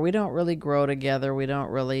relationship where we don't really grow together. We don't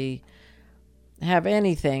really have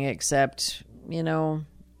anything except,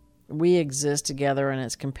 we exist together and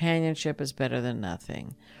its companionship is better than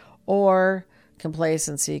nothing. Or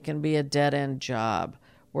complacency can be a dead-end job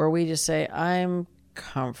where we just say, I'm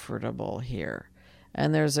comfortable here.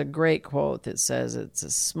 And there's a great quote that says it's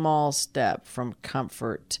a small step from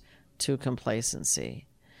comfort to complacency,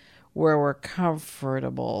 where we're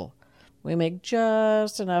comfortable. We make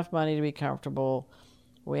just enough money to be comfortable.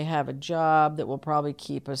 We have a job that will probably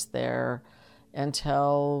keep us there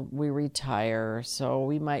until we retire. So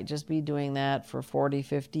we might just be doing that for 40,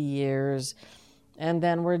 50 years. And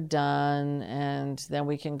then we're done. And then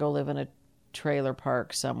we can go live in a trailer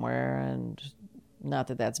park somewhere. And not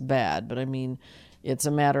that that's bad, but I mean, it's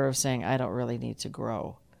a matter of saying, I don't really need to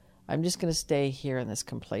grow. I'm just going to stay here in this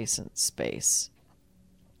complacent space.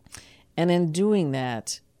 And in doing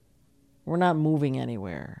that, we're not moving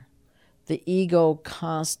anywhere. The ego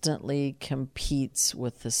constantly competes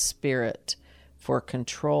with the spirit for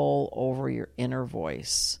control over your inner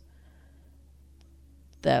voice.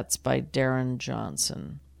 That's by Darren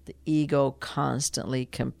Johnson. The ego constantly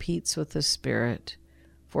competes with the spirit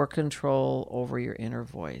for control over your inner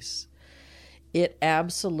voice. It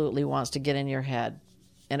absolutely wants to get in your head,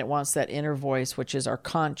 and it wants that inner voice, which is our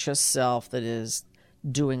conscious self that is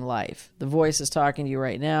doing life. The voice is talking to you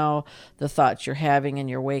right now, the thoughts you're having in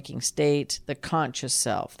your waking state, the conscious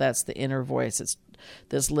self, that's the inner voice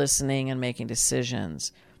that's listening and making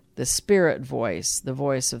decisions. The spirit voice, the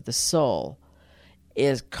voice of the soul,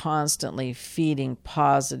 is constantly feeding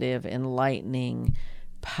positive, enlightening,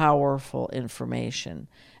 powerful information.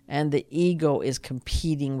 And the ego is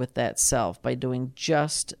competing with that self by doing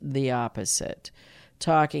just the opposite.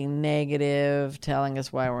 Talking negative, telling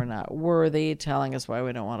us why we're not worthy, telling us why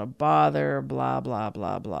we don't want to bother, blah, blah,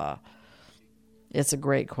 blah, blah. It's a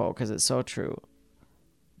great quote because it's so true.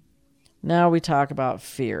 Now we talk about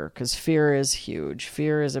fear, because fear is huge.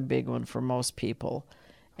 Fear is a big one for most people,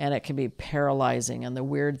 and it can be paralyzing. And the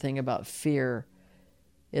weird thing about fear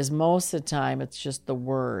is most of the time it's just the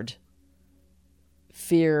word.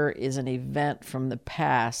 Fear is an event from the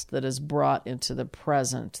past that is brought into the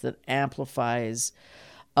present that amplifies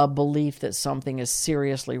a belief that something is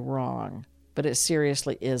seriously wrong, but it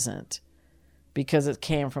seriously isn't. Because it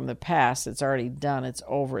came from the past, it's already done, it's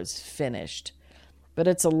over, it's finished. But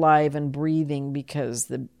it's alive and breathing because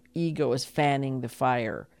the ego is fanning the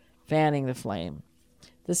fire, fanning the flame.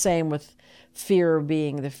 The same with fear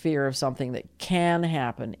being the fear of something that can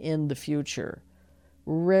happen in the future.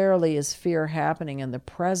 Rarely is fear happening in the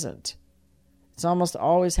present. It's almost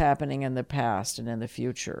always happening in the past and in the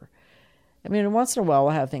future. I mean, once in a while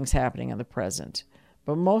we'll have things happening in the present,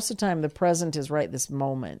 but most of the time the present is right this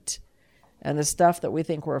moment. And the stuff that we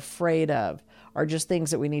think we're afraid of are just things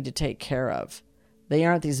that we need to take care of. They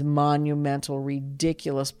aren't these monumental,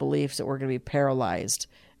 ridiculous beliefs that we're going to be paralyzed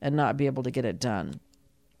and not be able to get it done.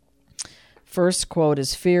 First quote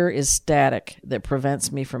is, fear is static that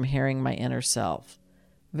prevents me from hearing my inner self.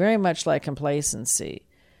 Very much like complacency,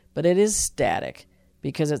 but it is static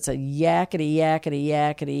because it's a yakety, yakety,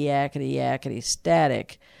 yakety, yakety, yakety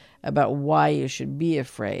static about why you should be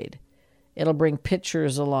afraid. It'll bring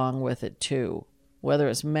pictures along with it too, whether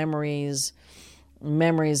it's memories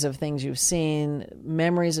of things you've seen,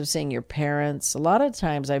 memories of seeing your parents. A lot of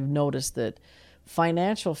times I've noticed that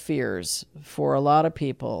financial fears for a lot of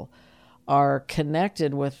people are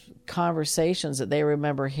connected with conversations that they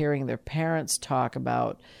remember hearing their parents talk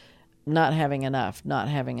about not having enough, not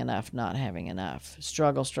having enough, not having enough,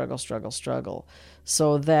 struggle, struggle, struggle, struggle.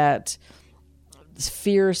 So that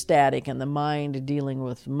fear static in the mind dealing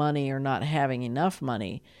with money or not having enough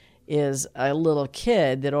money is a little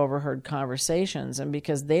kid that overheard conversations, and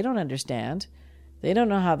because they don't understand, they don't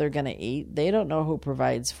know how they're going to eat, they don't know who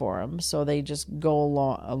provides for them, so they just go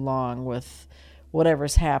along with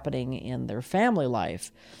whatever's happening in their family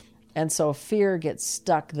life. And so fear gets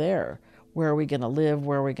stuck there. Where are we going to live?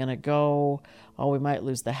 Where are we going to go? Oh, we might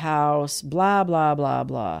lose the house, blah, blah, blah,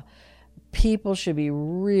 blah. People should be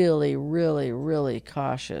really, really, really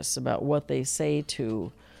cautious about what they say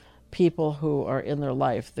to people who are in their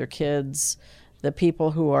life, their kids, the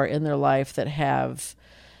people who are in their life that have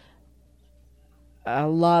a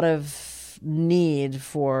lot of need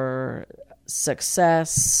for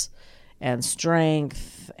success and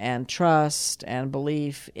strength and trust and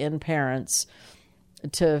belief in parents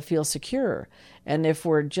to feel secure. And if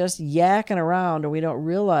we're just yakking around and we don't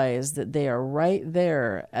realize that they are right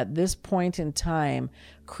there at this point in time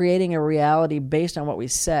creating a reality based on what we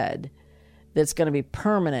said that's going to be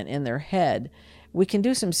permanent in their head, we can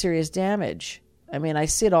do some serious damage. I mean, I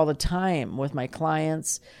see it all the time with my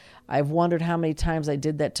clients. I've wondered how many times I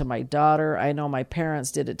did that to my daughter. I know my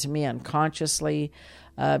parents did it to me unconsciously.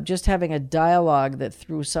 Just having a dialogue that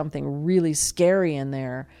threw something really scary in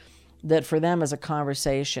there that for them is a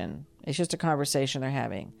conversation. It's just a conversation they're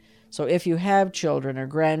having. So if you have children or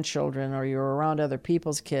grandchildren or you're around other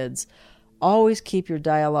people's kids, always keep your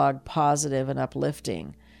dialogue positive and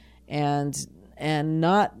uplifting, and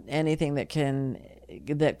not anything that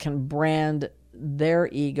can brand their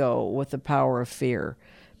ego with the power of fear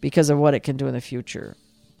because of what it can do in the future.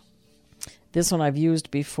 This one I've used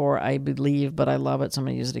before, I believe, but I love it, so I'm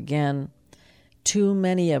going to use it again. Too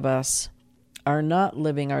many of us are not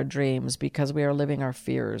living our dreams because we are living our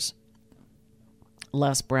fears.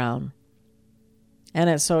 Les Brown. And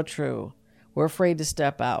it's so true. We're afraid to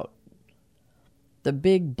step out. The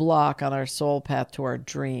big block on our soul path to our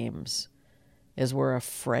dreams is we're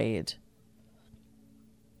afraid.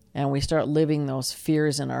 And we start living those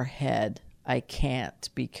fears in our head. I can't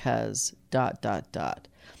because ...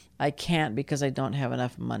 I can't because I don't have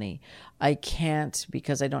enough money. I can't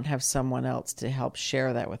because I don't have someone else to help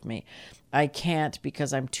share that with me. I can't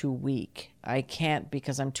because I'm too weak. I can't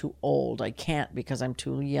because I'm too old. I can't because I'm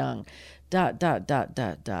too young. ...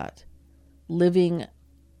 Living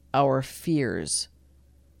our fears.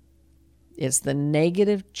 It's the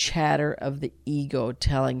negative chatter of the ego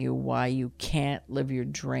telling you why you can't live your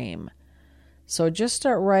dream. So just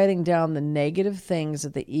start writing down the negative things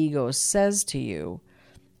that the ego says to you,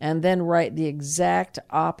 and then write the exact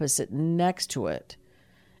opposite next to it,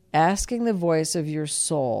 asking the voice of your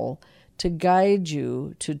soul to guide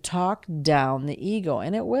you to talk down the ego,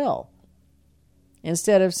 and it will.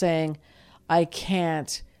 Instead of saying, I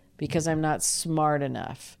can't because I'm not smart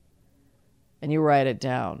enough, and you write it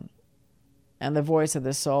down, and the voice of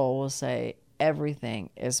the soul will say, everything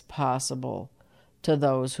is possible to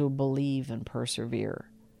those who believe and persevere.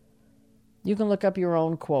 You can look up your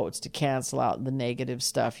own quotes to cancel out the negative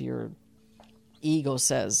stuff your ego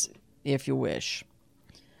says, if you wish.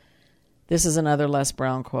 This is another Les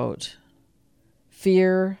Brown quote.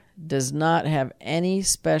 Fear does not have any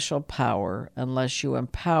special power unless you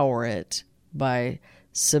empower it by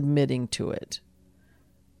submitting to it.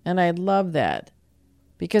 And I love that,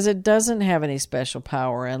 because it doesn't have any special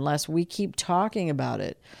power unless we keep talking about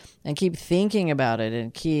it and keep thinking about it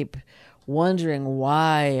and keep wondering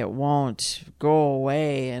why it won't go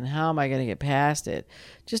away and how am I going to get past it.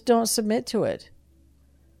 Just don't submit to it.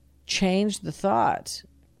 Change the thought.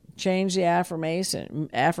 Change the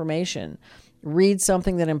affirmation. Read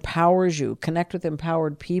something that empowers you. Connect with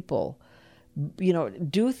empowered people.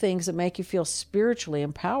 Do things that make you feel spiritually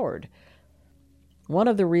empowered. One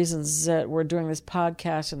of the reasons that we're doing this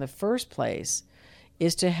podcast in the first place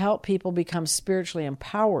is to help people become spiritually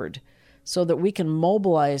empowered, so that we can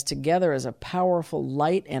mobilize together as a powerful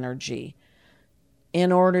light energy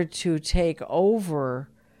in order to take over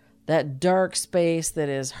that dark space that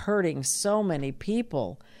is hurting so many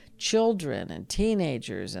people, children and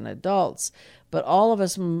teenagers and adults, but all of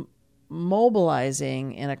us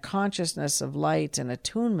mobilizing in a consciousness of light and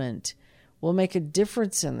attunement will make a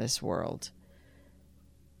difference in this world.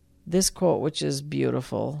 This quote, which is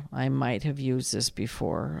beautiful, I might have used this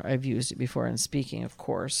before. I've used it before in speaking, of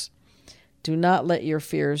course. Do not let your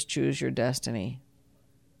fears choose your destiny.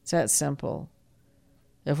 It's that simple.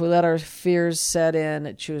 If we let our fears set in,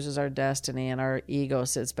 it chooses our destiny, and our ego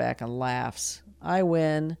sits back and laughs. I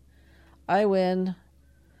win. I win.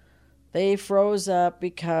 They froze up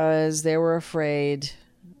because they were afraid,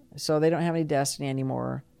 so they don't have any destiny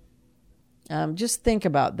anymore. Just think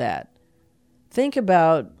about that. Think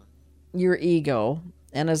about your ego.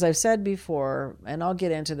 And as I've said before, and I'll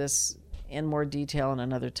get into this in more detail in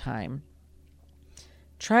another time,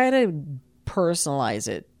 try to personalize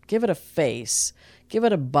it. Give it a face. Give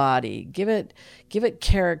it a body. Give it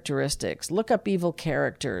characteristics. Look up evil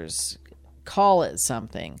characters. Call it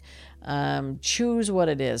something. Choose what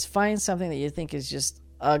it is. Find something that you think is just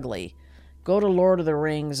ugly. Go to Lord of the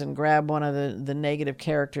Rings and grab one of the negative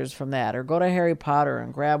characters from that. Or go to Harry Potter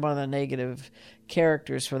and grab one of the negative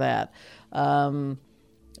characters for that.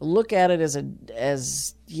 Look at it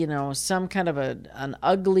as some kind of an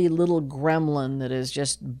ugly little gremlin that is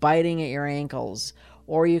just biting at your ankles.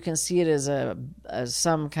 Or you can see it as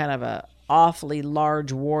some kind of a awfully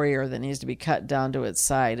large warrior that needs to be cut down to its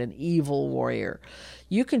side, an evil warrior.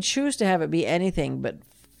 You can choose to have it be anything, but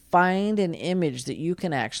find an image that you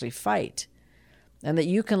can actually fight and that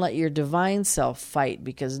you can let your divine self fight,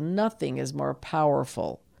 because nothing is more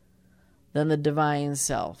powerful than the divine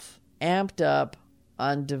self, amped up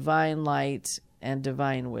on divine light and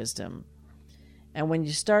divine wisdom. And when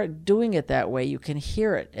you start doing it that way, you can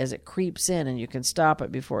hear it as it creeps in, and you can stop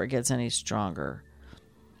it before it gets any stronger.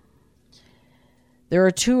 There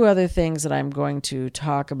are two other things that I'm going to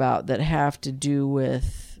talk about that have to do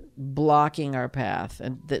with blocking our path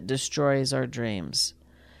and that destroys our dreams.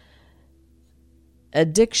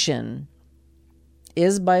 Addiction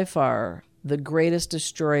is by far the greatest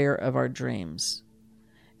destroyer of our dreams.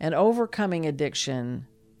 And overcoming addiction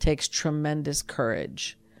takes tremendous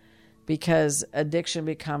courage, because addiction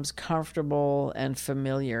becomes comfortable and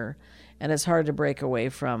familiar, and it's hard to break away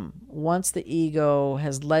from. Once the ego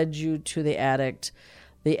has led you to the addict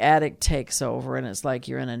takes over, and it's like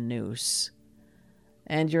you're in a noose.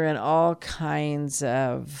 And you're in all kinds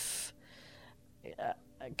of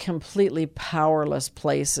completely powerless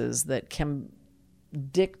places that can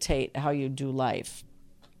dictate how you do life.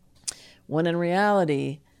 When in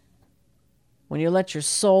reality, when you let your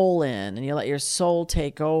soul in and you let your soul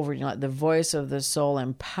take over, and you let the voice of the soul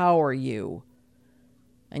empower you,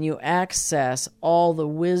 and you access all the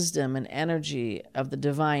wisdom and energy of the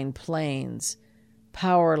divine planes,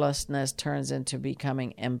 powerlessness turns into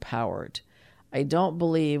becoming empowered. I don't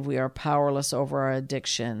believe we are powerless over our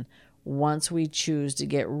addiction once we choose to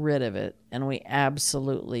get rid of it, and we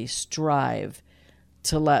absolutely strive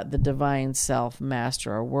to let the divine self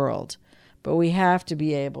master our world. But we have to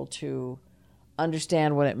be able to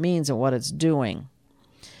understand what it means and what it's doing.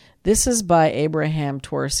 This is by Abraham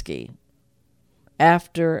Tversky.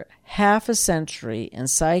 After half a century in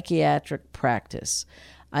psychiatric practice,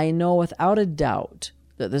 I know without a doubt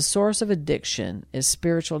that the source of addiction is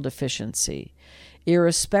spiritual deficiency.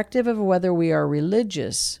 Irrespective of whether we are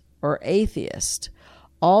religious or atheist,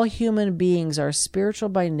 all human beings are spiritual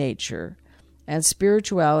by nature, and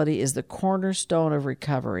spirituality is the cornerstone of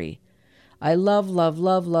recovery. I love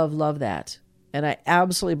that. And I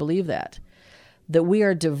absolutely believe that we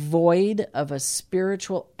are devoid of a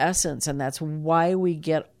spiritual essence, and that's why we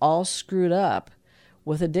get all screwed up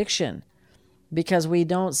with addiction, because we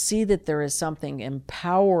don't see that there is something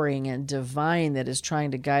empowering and divine that is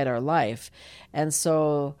trying to guide our life. And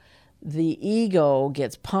so the ego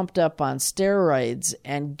gets pumped up on steroids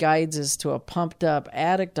and guides us to a pumped up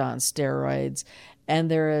addict on steroids, and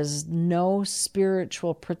there is no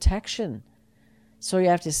spiritual protection. So you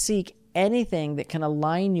have to seek anything that can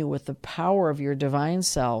align you with the power of your divine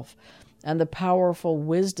self and the powerful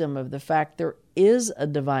wisdom of the fact there is a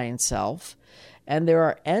divine self, and there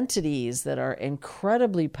are entities that are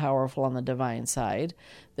incredibly powerful on the divine side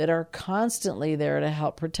that are constantly there to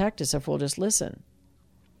help protect us if we'll just listen.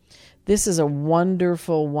 This is a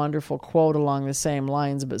wonderful, wonderful quote along the same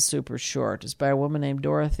lines, but super short. It's by a woman named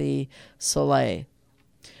Dorothy Soleil.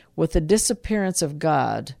 With the disappearance of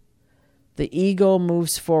God, the ego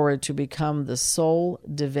moves forward to become the sole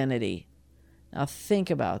divinity. Now think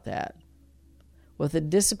about that. With the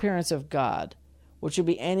disappearance of God, which would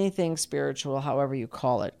be anything spiritual, however you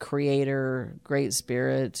call it, creator, great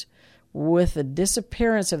spirit, with the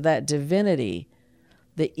disappearance of that divinity,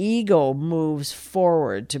 the ego moves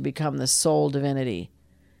forward to become the sole divinity.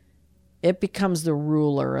 It becomes the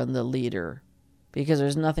ruler and the leader, because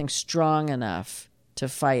there's nothing strong enough to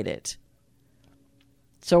fight it.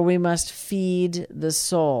 So we must feed the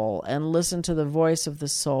soul and listen to the voice of the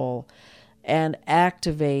soul and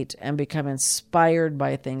activate and become inspired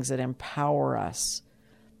by things that empower us.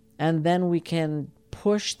 And then we can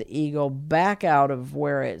push the ego back out of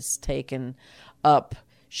where it's taken up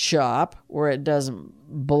shop, where it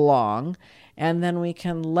doesn't belong. And then we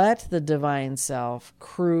can let the divine self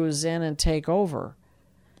cruise in and take over.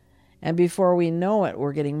 And before we know it,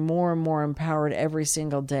 we're getting more and more empowered every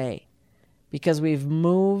single day, because we've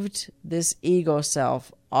moved this ego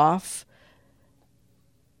self off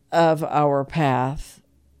of our path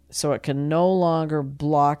so it can no longer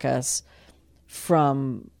block us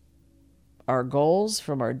from our goals,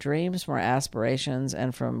 from our dreams, from our aspirations,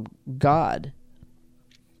 and from God.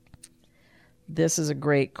 This is a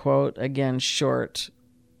great quote, again, short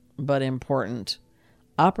but important.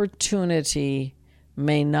 Opportunity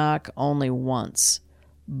may knock only once,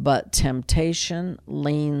 but temptation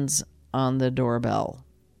leans on the doorbell.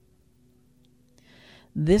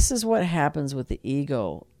 This is what happens with the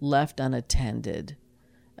ego left unattended,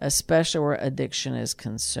 especially where addiction is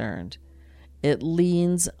concerned. It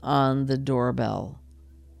leans on the doorbell.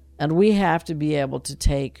 And we have to be able to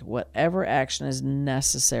take whatever action is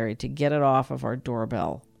necessary to get it off of our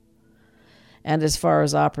doorbell. And as far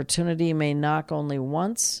as opportunity may knock only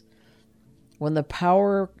once, when the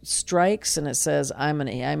power strikes and it says,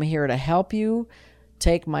 I'm here to help you,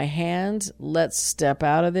 take my hand, let's step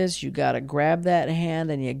out of this. You got to grab that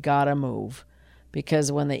hand and you got to move.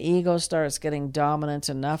 Because when the ego starts getting dominant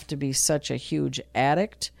enough to be such a huge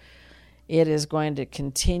addict, it is going to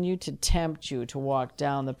continue to tempt you to walk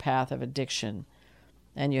down the path of addiction.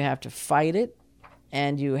 And you have to fight it,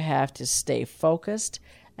 and you have to stay focused,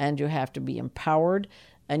 and you have to be empowered,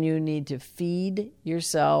 and you need to feed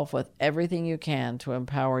yourself with everything you can to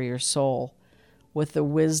empower your soul with the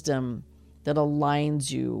wisdom that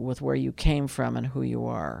aligns you with where you came from and who you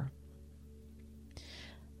are.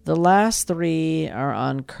 The last three are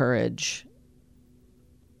on courage,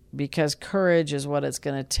 because courage is what it's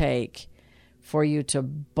going to take for you to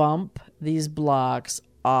bump these blocks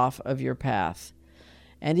off of your path.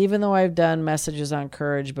 And even though I've done messages on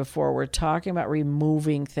courage before, we're talking about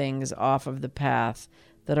removing things off of the path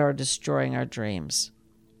that are destroying our dreams.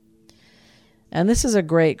 And this is a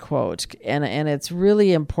great quote, and it's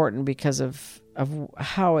really important because of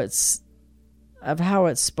how it's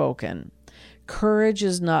spoken. Courage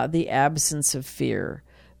is not the absence of fear,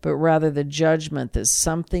 but rather the judgment that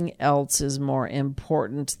something else is more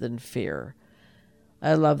important than fear.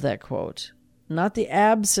 I love that quote. Not the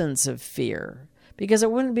absence of fear, because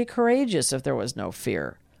it wouldn't be courageous if there was no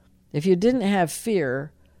fear. If you didn't have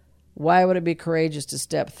fear, why would it be courageous to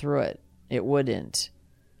step through it? It wouldn't.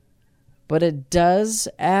 But it does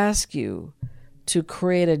ask you to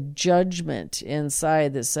create a judgment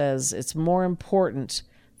inside that says it's more important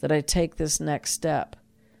that I take this next step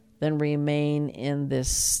than remain in this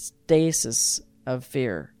stasis of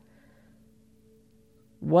fear.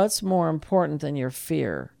 What's more important than your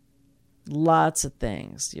fear? Lots of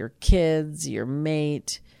things. Your kids, your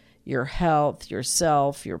mate, your health,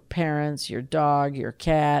 yourself, your parents, your dog, your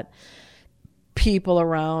cat, people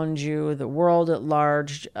around you, the world at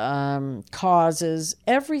large, causes,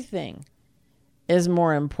 everything is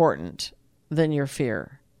more important than your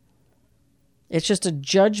fear. It's just a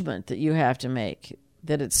judgment that you have to make,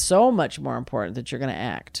 that it's so much more important that you're going to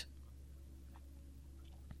act.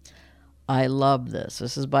 I love this.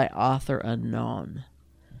 This is by author unknown.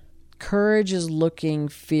 Courage is looking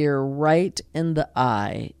fear right in the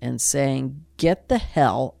eye and saying, "Get the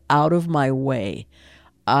hell out of my way.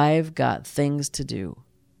 I've got things to do."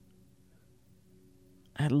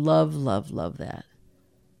 I love, love, love that.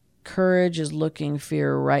 Courage is looking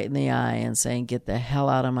fear right in the eye and saying, "Get the hell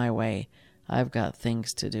out of my way. I've got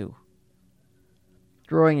things to do."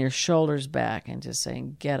 Throwing your shoulders back and just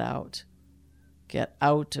saying, "Get out. Get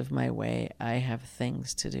out of my way. I have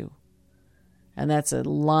things to do." And that's a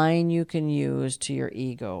line you can use to your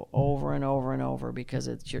ego over and over and over, because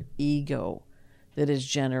it's your ego that is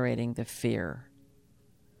generating the fear.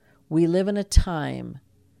 We live in a time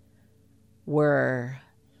where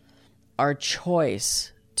our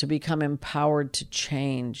choice to become empowered to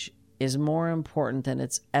change is more important than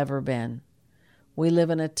it's ever been. We live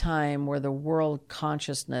in a time where the world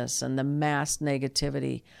consciousness and the mass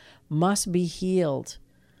negativity must be healed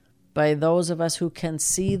by those of us who can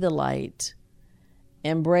see the light,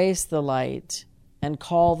 embrace the light, and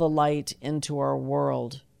call the light into our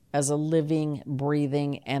world as a living,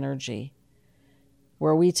 breathing energy,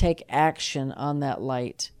 where we take action on that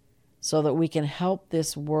light so that we can help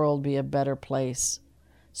this world be a better place,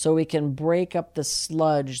 so we can break up the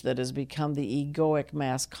sludge that has become the egoic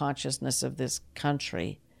mass consciousness of this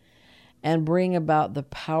country and bring about the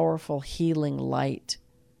powerful healing light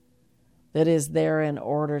that is there in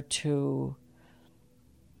order to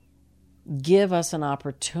give us an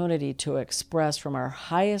opportunity to express from our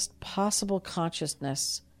highest possible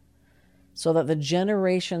consciousness so that the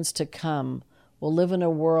generations to come will live in a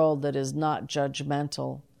world that is not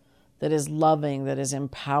judgmental, that is loving, that is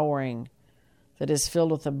empowering, that is filled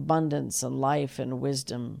with abundance and life and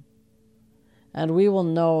wisdom. And we will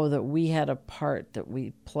know that we had a part that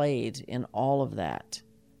we played in all of that.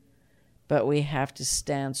 But we have to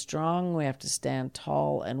stand strong, we have to stand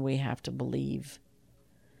tall, and we have to believe.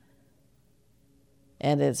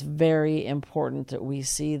 And it's very important that we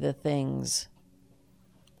see the things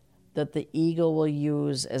that the ego will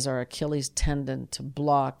use as our Achilles tendon to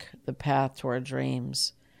block the path to our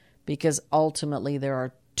dreams. Because ultimately there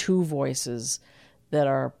are two voices that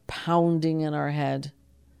are pounding in our head.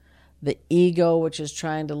 The ego, which is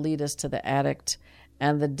trying to lead us to the addict,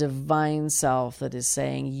 and the divine self that is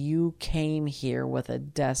saying, you came here with a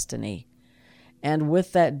destiny. And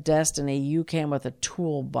with that destiny, you came with a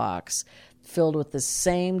toolbox filled with the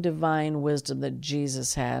same divine wisdom that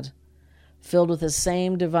Jesus had, filled with the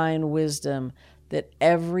same divine wisdom that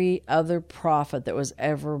every other prophet that was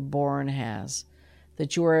ever born has.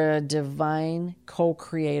 That you are a divine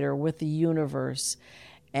co-creator with the universe,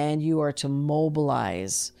 and you are to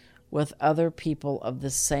mobilize with other people of the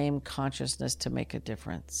same consciousness to make a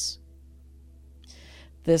difference.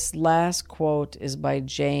 This last quote is by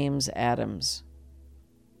James Adams.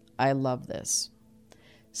 I love this.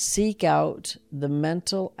 Seek out the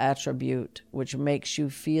mental attribute which makes you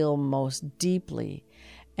feel most deeply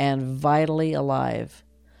and vitally alive,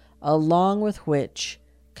 along with which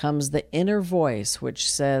comes the inner voice which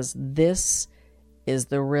says, this is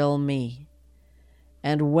the real me.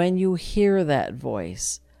 And when you hear that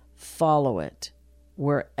voice, follow it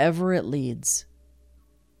wherever it leads.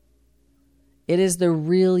 It is the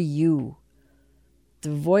real you.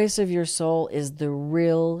 The voice of your soul is the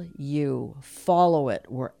real you. Follow it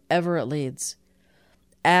wherever it leads.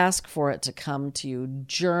 Ask for it to come to you.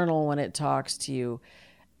 Journal when it talks to you.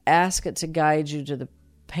 Ask it to guide you to the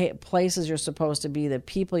places you're supposed to be, the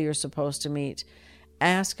people you're supposed to meet.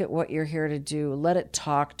 Ask it what you're here to do. Let it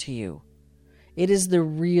talk to you. It is the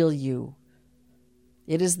real you.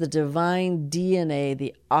 It is the divine DNA,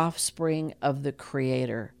 the offspring of the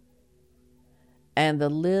Creator. And the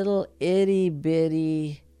little itty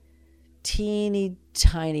bitty, teeny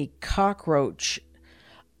tiny cockroach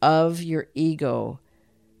of your ego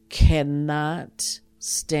cannot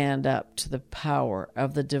stand up to the power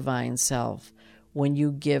of the divine self when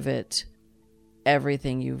you give it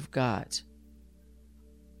everything you've got.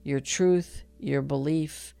 Your truth, your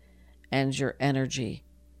belief, and your energy.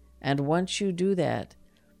 And once you do that,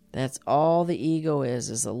 that's all the ego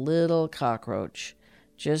is a little cockroach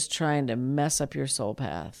just trying to mess up your soul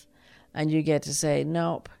path. And you get to say,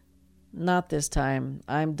 nope, not this time.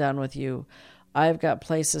 I'm done with you. I've got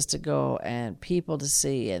places to go and people to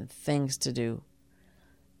see and things to do.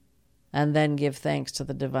 And then give thanks to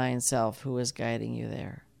the divine self who is guiding you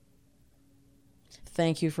there.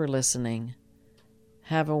 Thank you for listening.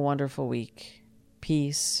 Have a wonderful week.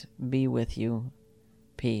 Peace be with you.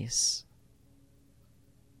 Peace.